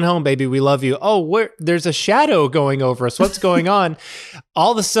 sweet, come on home, baby. We love you. Oh, there's a shadow going over us. What's going on?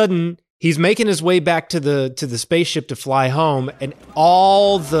 All of a sudden, he's making his way back to the spaceship to fly home, and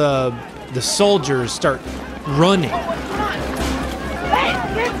all the soldiers start running. Hey,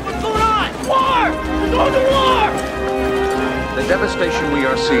 kids, what's going on? War! We're going to war! The devastation we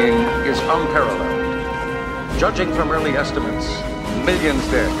are seeing is unparalleled. Judging from early estimates, millions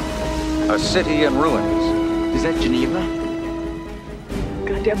dead, a city in ruins. Is that Geneva?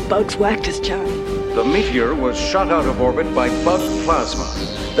 Goddamn bugs whacked us, Charlie. The meteor was shot out of orbit by bug plasma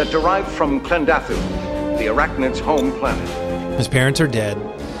that derived from Klendathu, the arachnid's home planet. His parents are dead,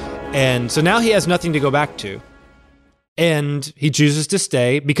 and so now he has nothing to go back to. And he chooses to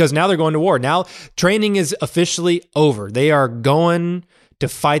stay because now they're going to war. Now training is officially over. They are going to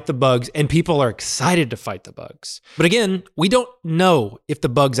fight the bugs, and people are excited to fight the bugs. But again, we don't know if the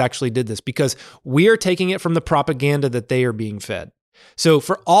bugs actually did this because we are taking it from the propaganda that they are being fed. So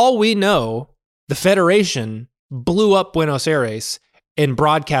for all we know, the Federation blew up Buenos Aires and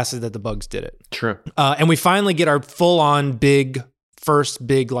broadcasted that the bugs did it. True. And we finally get our full-on big first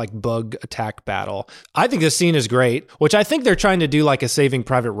big like bug attack battle. I think this scene is great, which I think they're trying to do like a Saving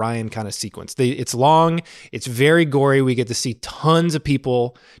Private Ryan kind of sequence. It's long, it's very gory. We get to see tons of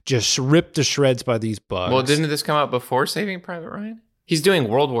people just ripped to shreds by these bugs. Well, didn't this come out before Saving Private Ryan? He's doing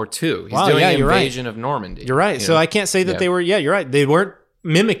World War II. He's doing Invasion of Normandy. You're right. So I can't say that they were, you're right. They weren't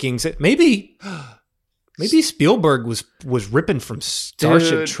mimicking. Maybe Spielberg was ripping from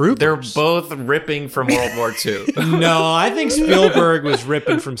Starship Troopers. They're both ripping from World War II. No, I think Spielberg was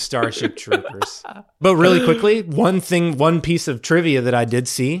ripping from Starship Troopers. But really quickly, one piece of trivia that I did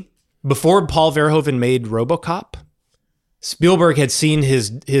see, before Paul Verhoeven made RoboCop, Spielberg had seen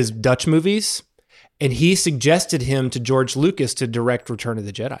his Dutch movies, and he suggested him to George Lucas to direct Return of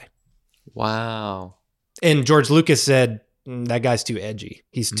the Jedi. Wow. And George Lucas said, that guy's too edgy.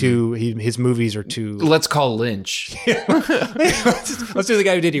 He's too, his movies are too... Let's call Lynch. Let's do the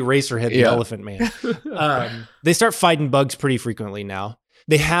guy who did Eraserhead, the Elephant Man. They start fighting bugs pretty frequently now.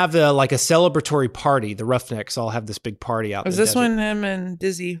 They have a celebratory party. The Roughnecks all have this big party out in the desert. Is this when him and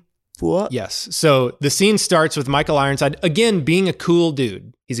Dizzy... What? Yes. So the scene starts with Michael Ironside, again, being a cool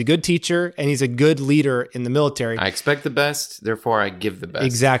dude. He's a good teacher, and he's a good leader in the military. I expect the best, therefore I give the best.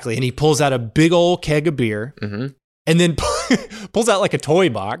 Exactly. And he pulls out a big old keg of beer, and then pulls out like a toy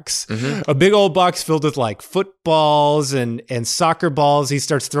box, a big old box filled with like footballs and soccer balls. He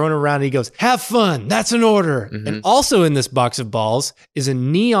starts throwing around, and he goes, "Have fun. That's an order." And also in this box of balls is a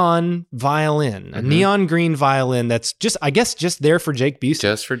neon violin, a neon green violin that's just there for Jake Busey.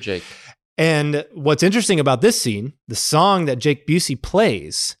 Just for Jake. And what's interesting about this scene, the song that Jake Busey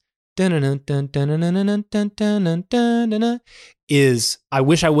plays is "I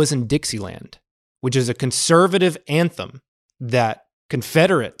Wish I Was in Dixieland," which is a conservative anthem that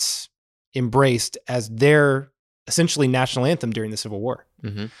Confederates embraced as their essentially national anthem during the Civil War.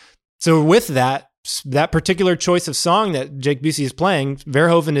 So with that particular choice of song that Jake Busey is playing,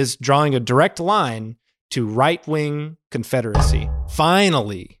 Verhoeven is drawing a direct line to right-wing Confederacy.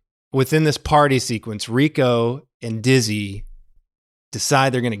 Finally, within this party sequence, Rico and Dizzy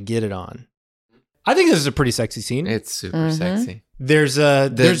decide they're going to get it on. I think this is a pretty sexy scene. It's super sexy. There's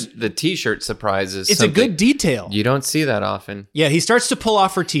the t-shirt surprises. It's a good detail. You don't see that often. Yeah, he starts to pull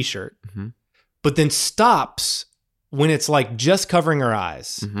off her t-shirt, but then stops when it's like just covering her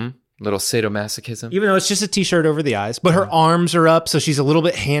eyes. Little sadomasochism. Even though it's just a t-shirt over the eyes, but her arms are up, so she's a little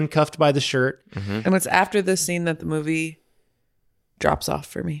bit handcuffed by the shirt. And it's after this scene that the movie drops off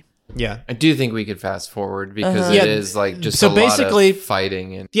for me. Yeah. I do think we could fast forward because it is like just so a basically lot of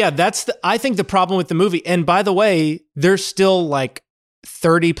fighting. And that's I think the problem with the movie. And by the way, there's still like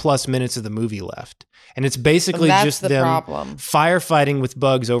 30 plus minutes of the movie left. And it's basically just them firefighting with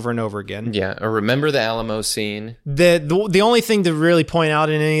bugs over and over again. Yeah. Or remember the Alamo scene. The only thing to really point out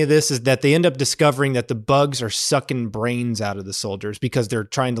in any of this is that they end up discovering that the bugs are sucking brains out of the soldiers because they're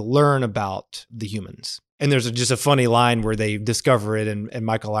trying to learn about the humans. And there's just a funny line where they discover it, and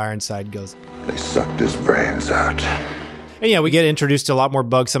Michael Ironside goes, "They sucked his brains out." And yeah, we get introduced to a lot more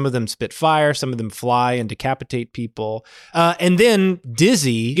bugs. Some of them spit fire, some of them fly and decapitate people. And then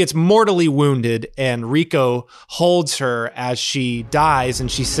Dizzy gets mortally wounded, and Rico holds her as she dies, and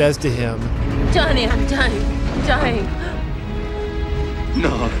she says to him, "Johnny, I'm dying. I'm dying."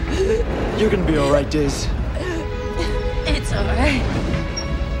 No, you're gonna be all right, Diz. It's all right.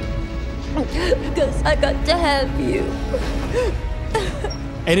 Because I got to have you.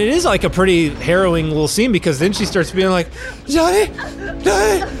 And it is like a pretty harrowing little scene because then she starts being like, "Johnny, don't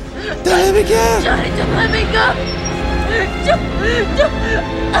let me go. Johnny, don't let me go.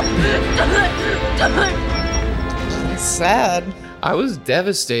 Don't. Sad. I was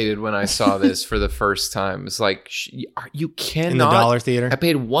devastated when I saw this for the first time. It's like, you cannot. In the dollar theater? I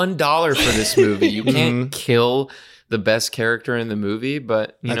paid $1 for this movie. You can't kill the best character in the movie,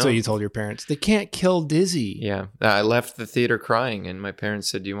 but that's what you told your parents. They can't kill Dizzy. Yeah. I left the theater crying, and my parents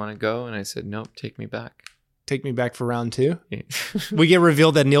said, "Do you want to go?" And I said, "Nope, take me back." Take me back for round 2. Yeah. We get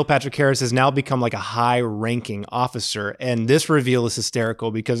revealed that Neil Patrick Harris has now become like a high-ranking officer, and this reveal is hysterical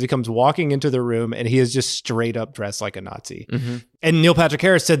because he comes walking into the room and he is just straight up dressed like a Nazi. And Neil Patrick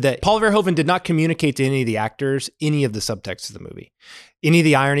Harris said that Paul Verhoeven did not communicate to any of the actors any of the subtext of the movie, any of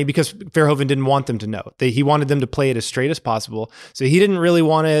the irony, because Verhoeven didn't want them to know. He wanted them to play it as straight as possible. So he didn't really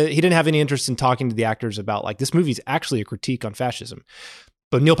he didn't have any interest in talking to the actors about like, this movie's actually a critique on fascism.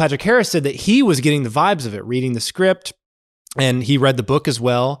 But Neil Patrick Harris said that he was getting the vibes of it, reading the script, and he read the book as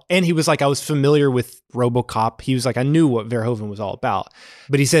well. And he was like, I was familiar with RoboCop. He was like, I knew what Verhoeven was all about.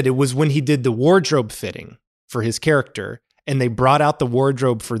 But he said it was when he did the wardrobe fitting for his character, and they brought out the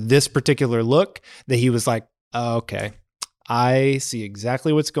wardrobe for this particular look, that he was like, oh, okay, I see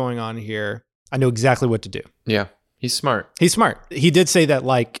exactly what's going on here. I know exactly what to do. Yeah. He's smart. He's smart. He did say that,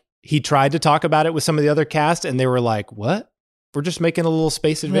 like, he tried to talk about it with some of the other cast, and they were like, what? We're just making a little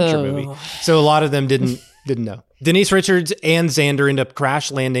space adventure movie. So a lot of them didn't know. Denise Richards and Xander end up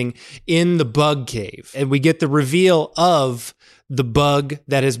crash landing in the bug cave. And we get the reveal of the bug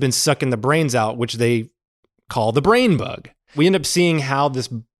that has been sucking the brains out, which they call the brain bug. We end up seeing how this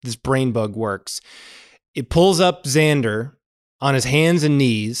brain bug works. It pulls up Xander on his hands and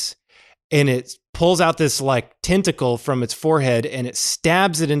knees, and it pulls out this like tentacle from its forehead, and it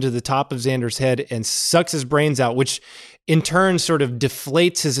stabs it into the top of Xander's head and sucks his brains out, which in turn sort of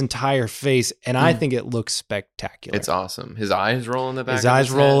deflates his entire face. And I think it looks spectacular. It's awesome. His eyes roll in the back. His eyes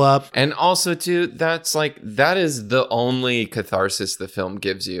roll up. And also too, that is the only catharsis the film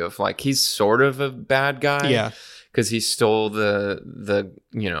gives you of like, he's sort of a bad guy. Yeah. Because he stole the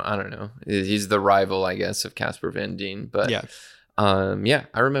I don't know. He's the rival, I guess, of Casper Van Dien. But yeah.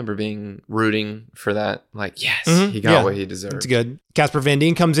 I remember rooting for that. Like, yes, he got what he deserved. It's good. Casper Van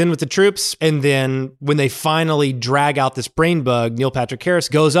Dien comes in with the troops, and then when they finally drag out this brain bug, Neil Patrick Harris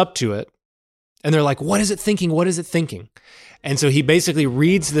goes up to it, and they're like, "What is it thinking? What is it thinking?" And so he basically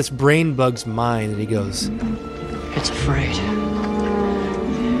reads this brain bug's mind, and he goes, "It's afraid.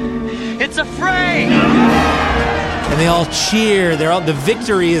 It's afraid." And they all cheer. The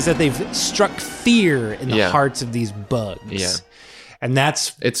victory is that they've struck fear in the hearts of these bugs. Yeah. And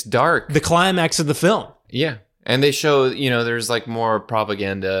it's dark. The climax of the film. Yeah. And they show, there's like more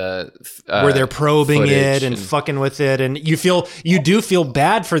propaganda where they're probing it and fucking with it. And you do feel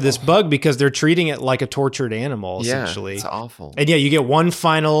bad for this bug because they're treating it like a tortured animal, essentially. It's awful. And you get one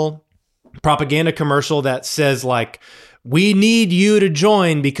final propaganda commercial that says like, we need you to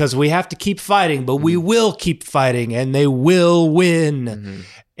join because we have to keep fighting, but we will keep fighting and they will win. Mm-hmm.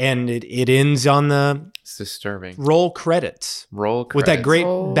 And it ends on the it's disturbing roll credits. With that great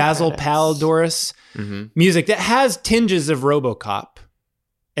Basil Palladorous music that has tinges of RoboCop.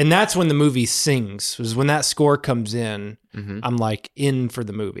 And that's when the movie sings. Is when that score comes in, I'm like in for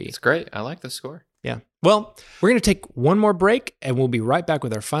the movie. It's great. I like the score. Yeah. Well, we're going to take one more break, and we'll be right back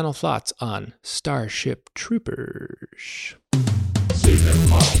with our final thoughts on Starship Troopers. See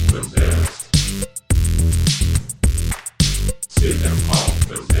them off them heads. See them off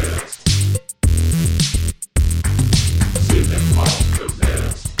them heads. See them off them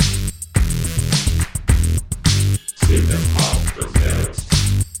heads. See them off them heads.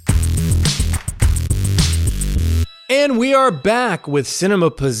 And we are back with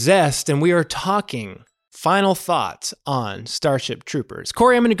Cinema Possessed, and we are talking final thoughts on Starship Troopers.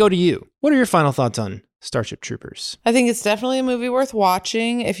 Corey, I'm going to go to you. What are your final thoughts on Starship Troopers? I think it's definitely a movie worth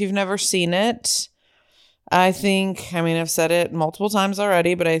watching if you've never seen it. I've said it multiple times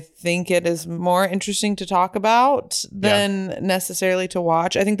already, but I think it is more interesting to talk about than necessarily to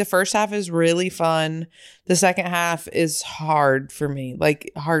watch. I think the first half is really fun. The second half is hard for me,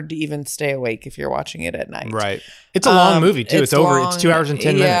 like hard to even stay awake if you're watching it at night. Right. It's a long movie too. It's over. It's 2 hours and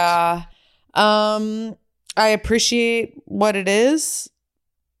 10 minutes. Yeah. I appreciate what it is,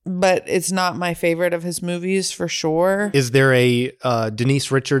 but it's not my favorite of his movies for sure. Is there a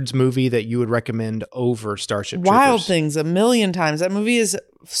Denise Richards movie that you would recommend over Starship Troopers? Wild Things, 1,000,000 times. That movie is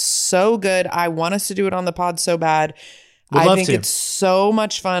so good. I want us to do it on the pod so bad. I think it's so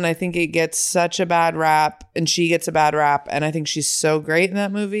much fun. I think it gets such a bad rap, and she gets a bad rap, and I think she's so great in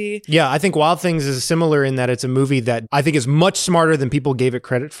that movie. Yeah, I think Wild Things is similar in that it's a movie that I think is much smarter than people gave it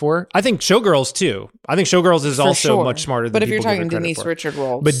credit for. I think Showgirls too. I think Showgirls is also much smarter than people gave it credit for. But if you're talking Denise Richards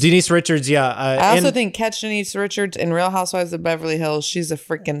roles. But Denise Richards, yeah. I also think catch Denise Richards in Real Housewives of Beverly Hills. She's a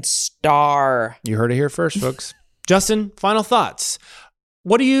freaking star. You heard it here first, folks. Justin, final thoughts.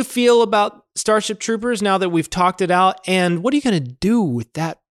 What do you feel about Starship Troopers now that we've talked it out? And what are you going to do with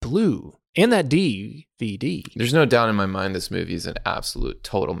that blue and that DVD? There's no doubt in my mind this movie is an absolute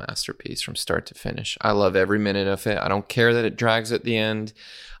total masterpiece from start to finish. I love every minute of it. I don't care that it drags at the end.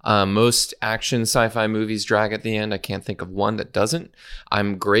 Most action sci-fi movies drag at the end. I can't think of one that doesn't.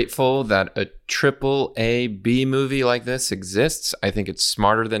 I'm grateful that a AAA-B movie like this exists. I think it's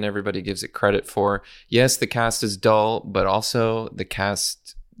smarter than everybody gives it credit for. Yes, the cast is dull, but also the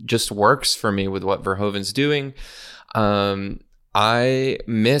cast just works for me with what Verhoeven's doing. I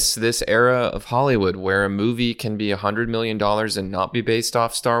miss this era of Hollywood where a movie can be $100 million and not be based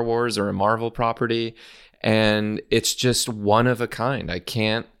off Star Wars or a Marvel property. And it's just one of a kind. I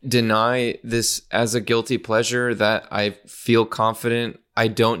can't deny this as a guilty pleasure that I feel confident I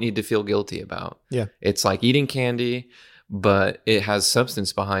don't need to feel guilty about. Yeah. It's like eating candy, but it has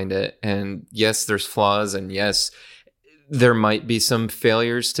substance behind it. And yes, there's flaws, and yes, there might be some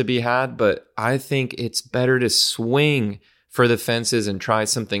failures to be had, but I think it's better to swing for the fences and try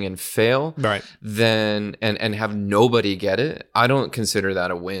something and fail, right, then and have nobody get it, I don't consider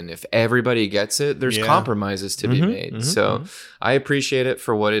that a win. If everybody gets it, there's compromises to be made. So I appreciate it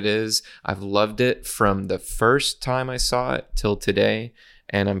for what it is. I've loved it from the first time I saw it till today,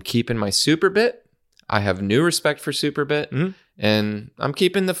 and I'm keeping my Superbit. I have new respect for Superbit, and I'm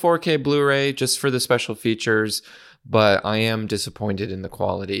keeping the 4K Blu-ray just for the special features. But I am disappointed in the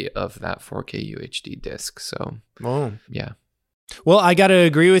quality of that 4K UHD disc. So, yeah. Well, I got to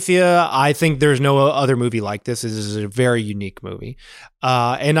agree with you. I think there's no other movie like this. This is a very unique movie.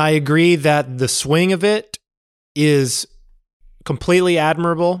 And I agree that the swing of it is completely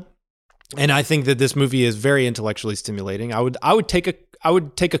admirable. And I think that this movie is very intellectually stimulating. I would take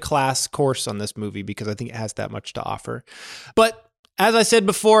a class course on this movie because I think it has that much to offer. But as I said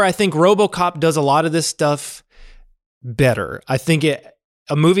before, I think RoboCop does a lot of this stuff better. I think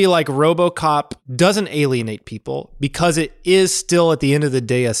a movie like RoboCop doesn't alienate people because it is still, at the end of the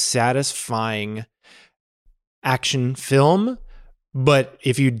day, a satisfying action film. But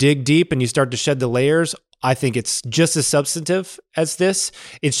if you dig deep and you start to shed the layers, I think it's just as substantive as this.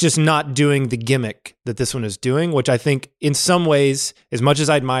 It's just not doing the gimmick that this one is doing, which I think in some ways, as much as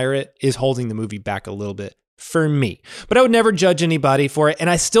I admire it, is holding the movie back a little bit for me. But I would never judge anybody for it. And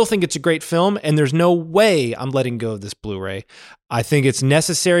I still think it's a great film. And there's no way I'm letting go of this Blu-ray. I think it's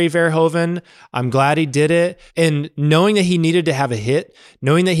necessary, Verhoeven. I'm glad he did it. And knowing that he needed to have a hit,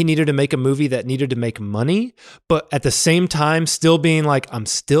 knowing that he needed to make a movie that needed to make money, but at the same time, still being like, I'm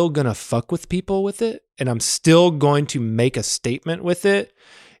still going to fuck with people with it. And I'm still going to make a statement with it.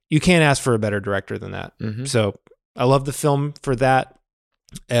 You can't ask for a better director than that. So I love the film for that,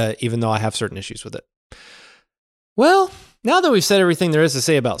 even though I have certain issues with it. Well, now that we've said everything there is to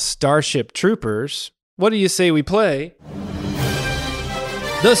say about Starship Troopers, what do you say we play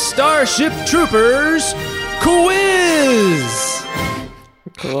the Starship Troopers quiz?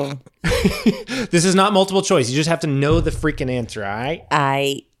 Cool. This is not multiple choice. You just have to know the freaking answer, all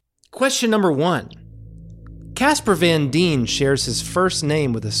right? Question number 1. Casper Van Dien shares his first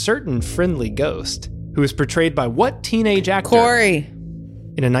name with a certain friendly ghost who is portrayed by what teenage actor? Corey.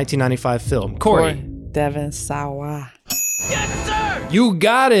 In a 1995 film. Corey. Devin Sawa. Yes, sir! You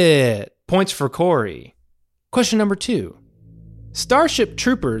got it. Points for Corey. Question number 2. Starship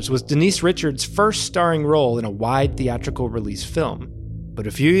Troopers was Denise Richards' first starring role in a wide theatrical release film. But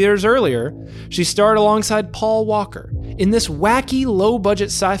a few years earlier, she starred alongside Paul Walker in this wacky, low-budget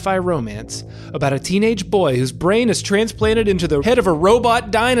sci-fi romance about a teenage boy whose brain is transplanted into the head of a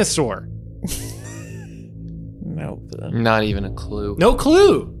robot dinosaur. Nope. Not even a clue. No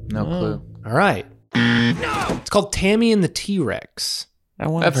clue? No clue. All right. No! It's called Tammy and the T-Rex. I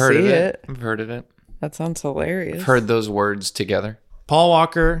want to see it. I've heard of it. That sounds hilarious. I've heard those words together. Paul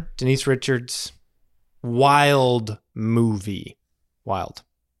Walker, Denise Richards. Wild movie. Wild.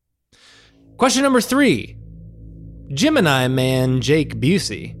 Question number 3. Gemini man Jake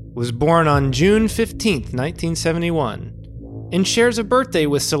Busey was born on June 15th, 1971, and shares a birthday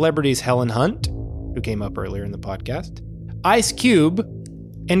with celebrities Helen Hunt, who came up earlier in the podcast, Ice Cube,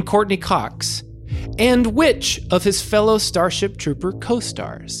 and Courtney Cox, and which of his fellow Starship Trooper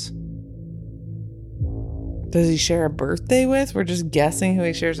co-stars? Does he share a birthday with? We're just guessing who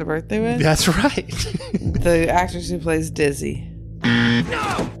he shares a birthday with? That's right. The actress who plays Dizzy.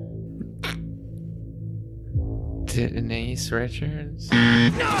 No! Denise Richards?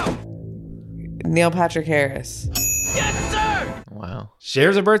 No! Neil Patrick Harris. Yes, sir! Wow.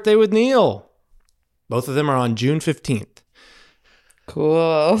 Shares a birthday with Neil. Both of them are on June 15th.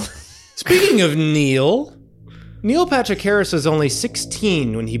 Cool. Speaking of Neil Patrick Harris was only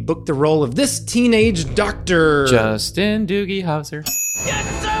 16 when he booked the role of this teenage doctor. Justin Doogie Howser.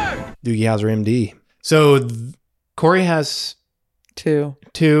 Yes, sir! Doogie Howser, MD. So Corey has 2.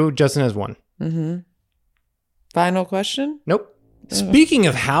 Justin has 1. Mm-hmm. Final question? Nope. Speaking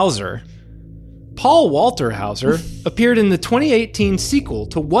of Hauser, Paul Walter Hauser appeared in the 2018 sequel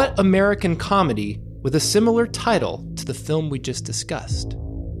to what American comedy with a similar title to the film we just discussed?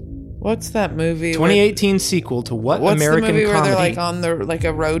 What's that movie? 2018 sequel to what American the movie comedy? Where they're like on the like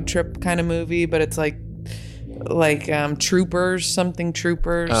a road trip kind of movie, but it's like Troopers, something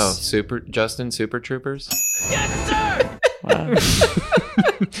Troopers. Oh, Justin Super Troopers. Yes, sir! Wow.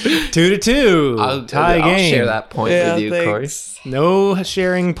 2-2. I'll game. share that point with you, thanks. Corey. No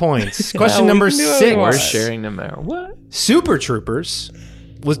sharing points. Question number 6. We're sharing no matter what. Super Troopers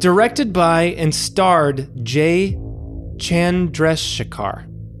was directed by and starred Jay Chandrasekhar,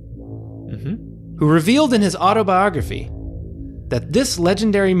 who revealed in his autobiography that this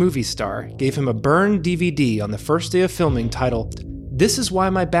legendary movie star gave him a burned DVD on the first day of filming titled "This Is Why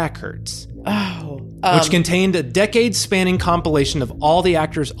My Back Hurts." Oh. which contained a decade-spanning compilation of all the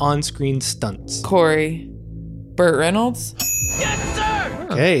actors' on-screen stunts. Corey. Burt Reynolds? Yes, sir!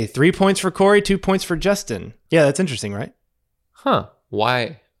 Okay, 3 points for Corey, 2 points for Justin. Yeah, that's interesting, right? Huh.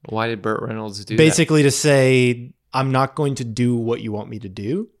 Why did Burt Reynolds do Basically to say, I'm not going to do what you want me to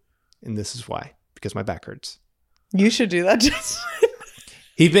do, and this is why. Because my back hurts. You should do that, Justin.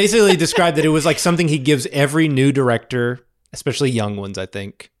 He basically described that it was like something he gives every new director, especially young ones, I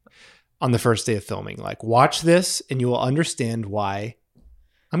think, on the first day of filming. Like, watch this and you will understand why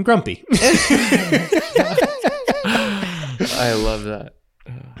I'm grumpy. I love that.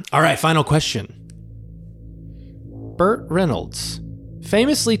 All right, final question. Burt Reynolds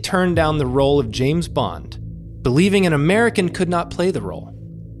famously turned down the role of James Bond, believing an American could not play the role.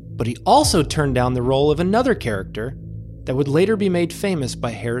 But he also turned down the role of another character that would later be made famous by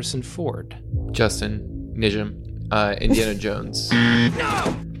Harrison Ford. Justin, Nijam, Indiana Jones.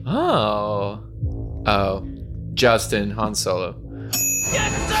 No! Oh. Justin, Han Solo.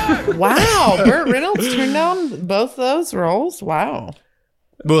 Yes, sir! Wow, Burt Reynolds turned down both those roles? Wow.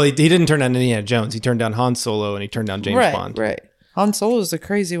 Well, he didn't turn down Indiana Jones. He turned down Han Solo and he turned down James Bond. Right. Han Solo is a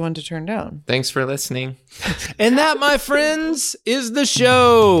crazy one to turn down. Thanks for listening. And that, my friends, is the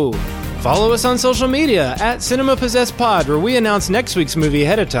show. Follow us on social media at Cinema Possessed Pod, where we announce next week's movie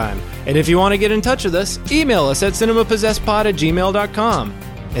ahead of time. And if you want to get in touch with us, email us at cinemapossessedpod@gmail.com.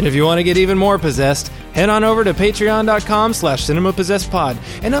 And if you want to get even more possessed, head on over to patreon.com/cinemapossessedpod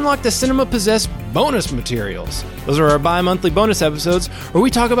and unlock the Cinema Possessed bonus materials. Those are our bi-monthly bonus episodes where we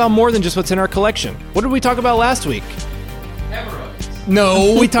talk about more than just what's in our collection. What did we talk about last week?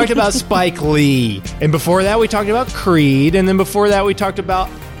 No, we talked about Spike Lee. And before that, we talked about Creed. And then before that, we talked about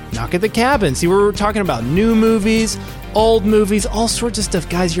Knock at the Cabin. See, we're talking about new movies, old movies, all sorts of stuff.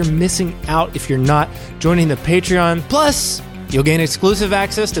 Guys, you're missing out if you're not joining the Patreon. Plus, you'll gain exclusive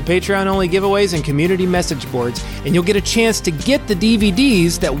access to Patreon-only giveaways and community message boards. And you'll get a chance to get the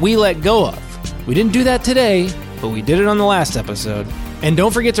DVDs that we let go of. We didn't do that today, but we did it on the last episode. And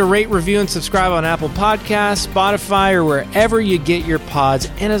don't forget to rate, review, and subscribe on Apple Podcasts, Spotify, or wherever you get your pods.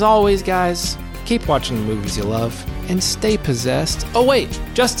 And as always, guys, keep watching the movies you love and stay possessed. Oh, wait,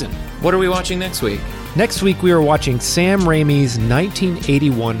 Justin. What are we watching next week? Next week, we are watching Sam Raimi's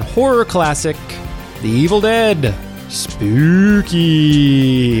 1981 horror classic, The Evil Dead.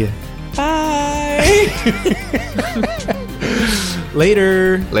 Spooky. Bye.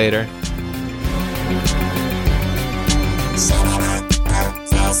 Later. Cinema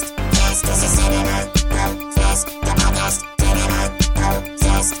Possessed. This is Cinema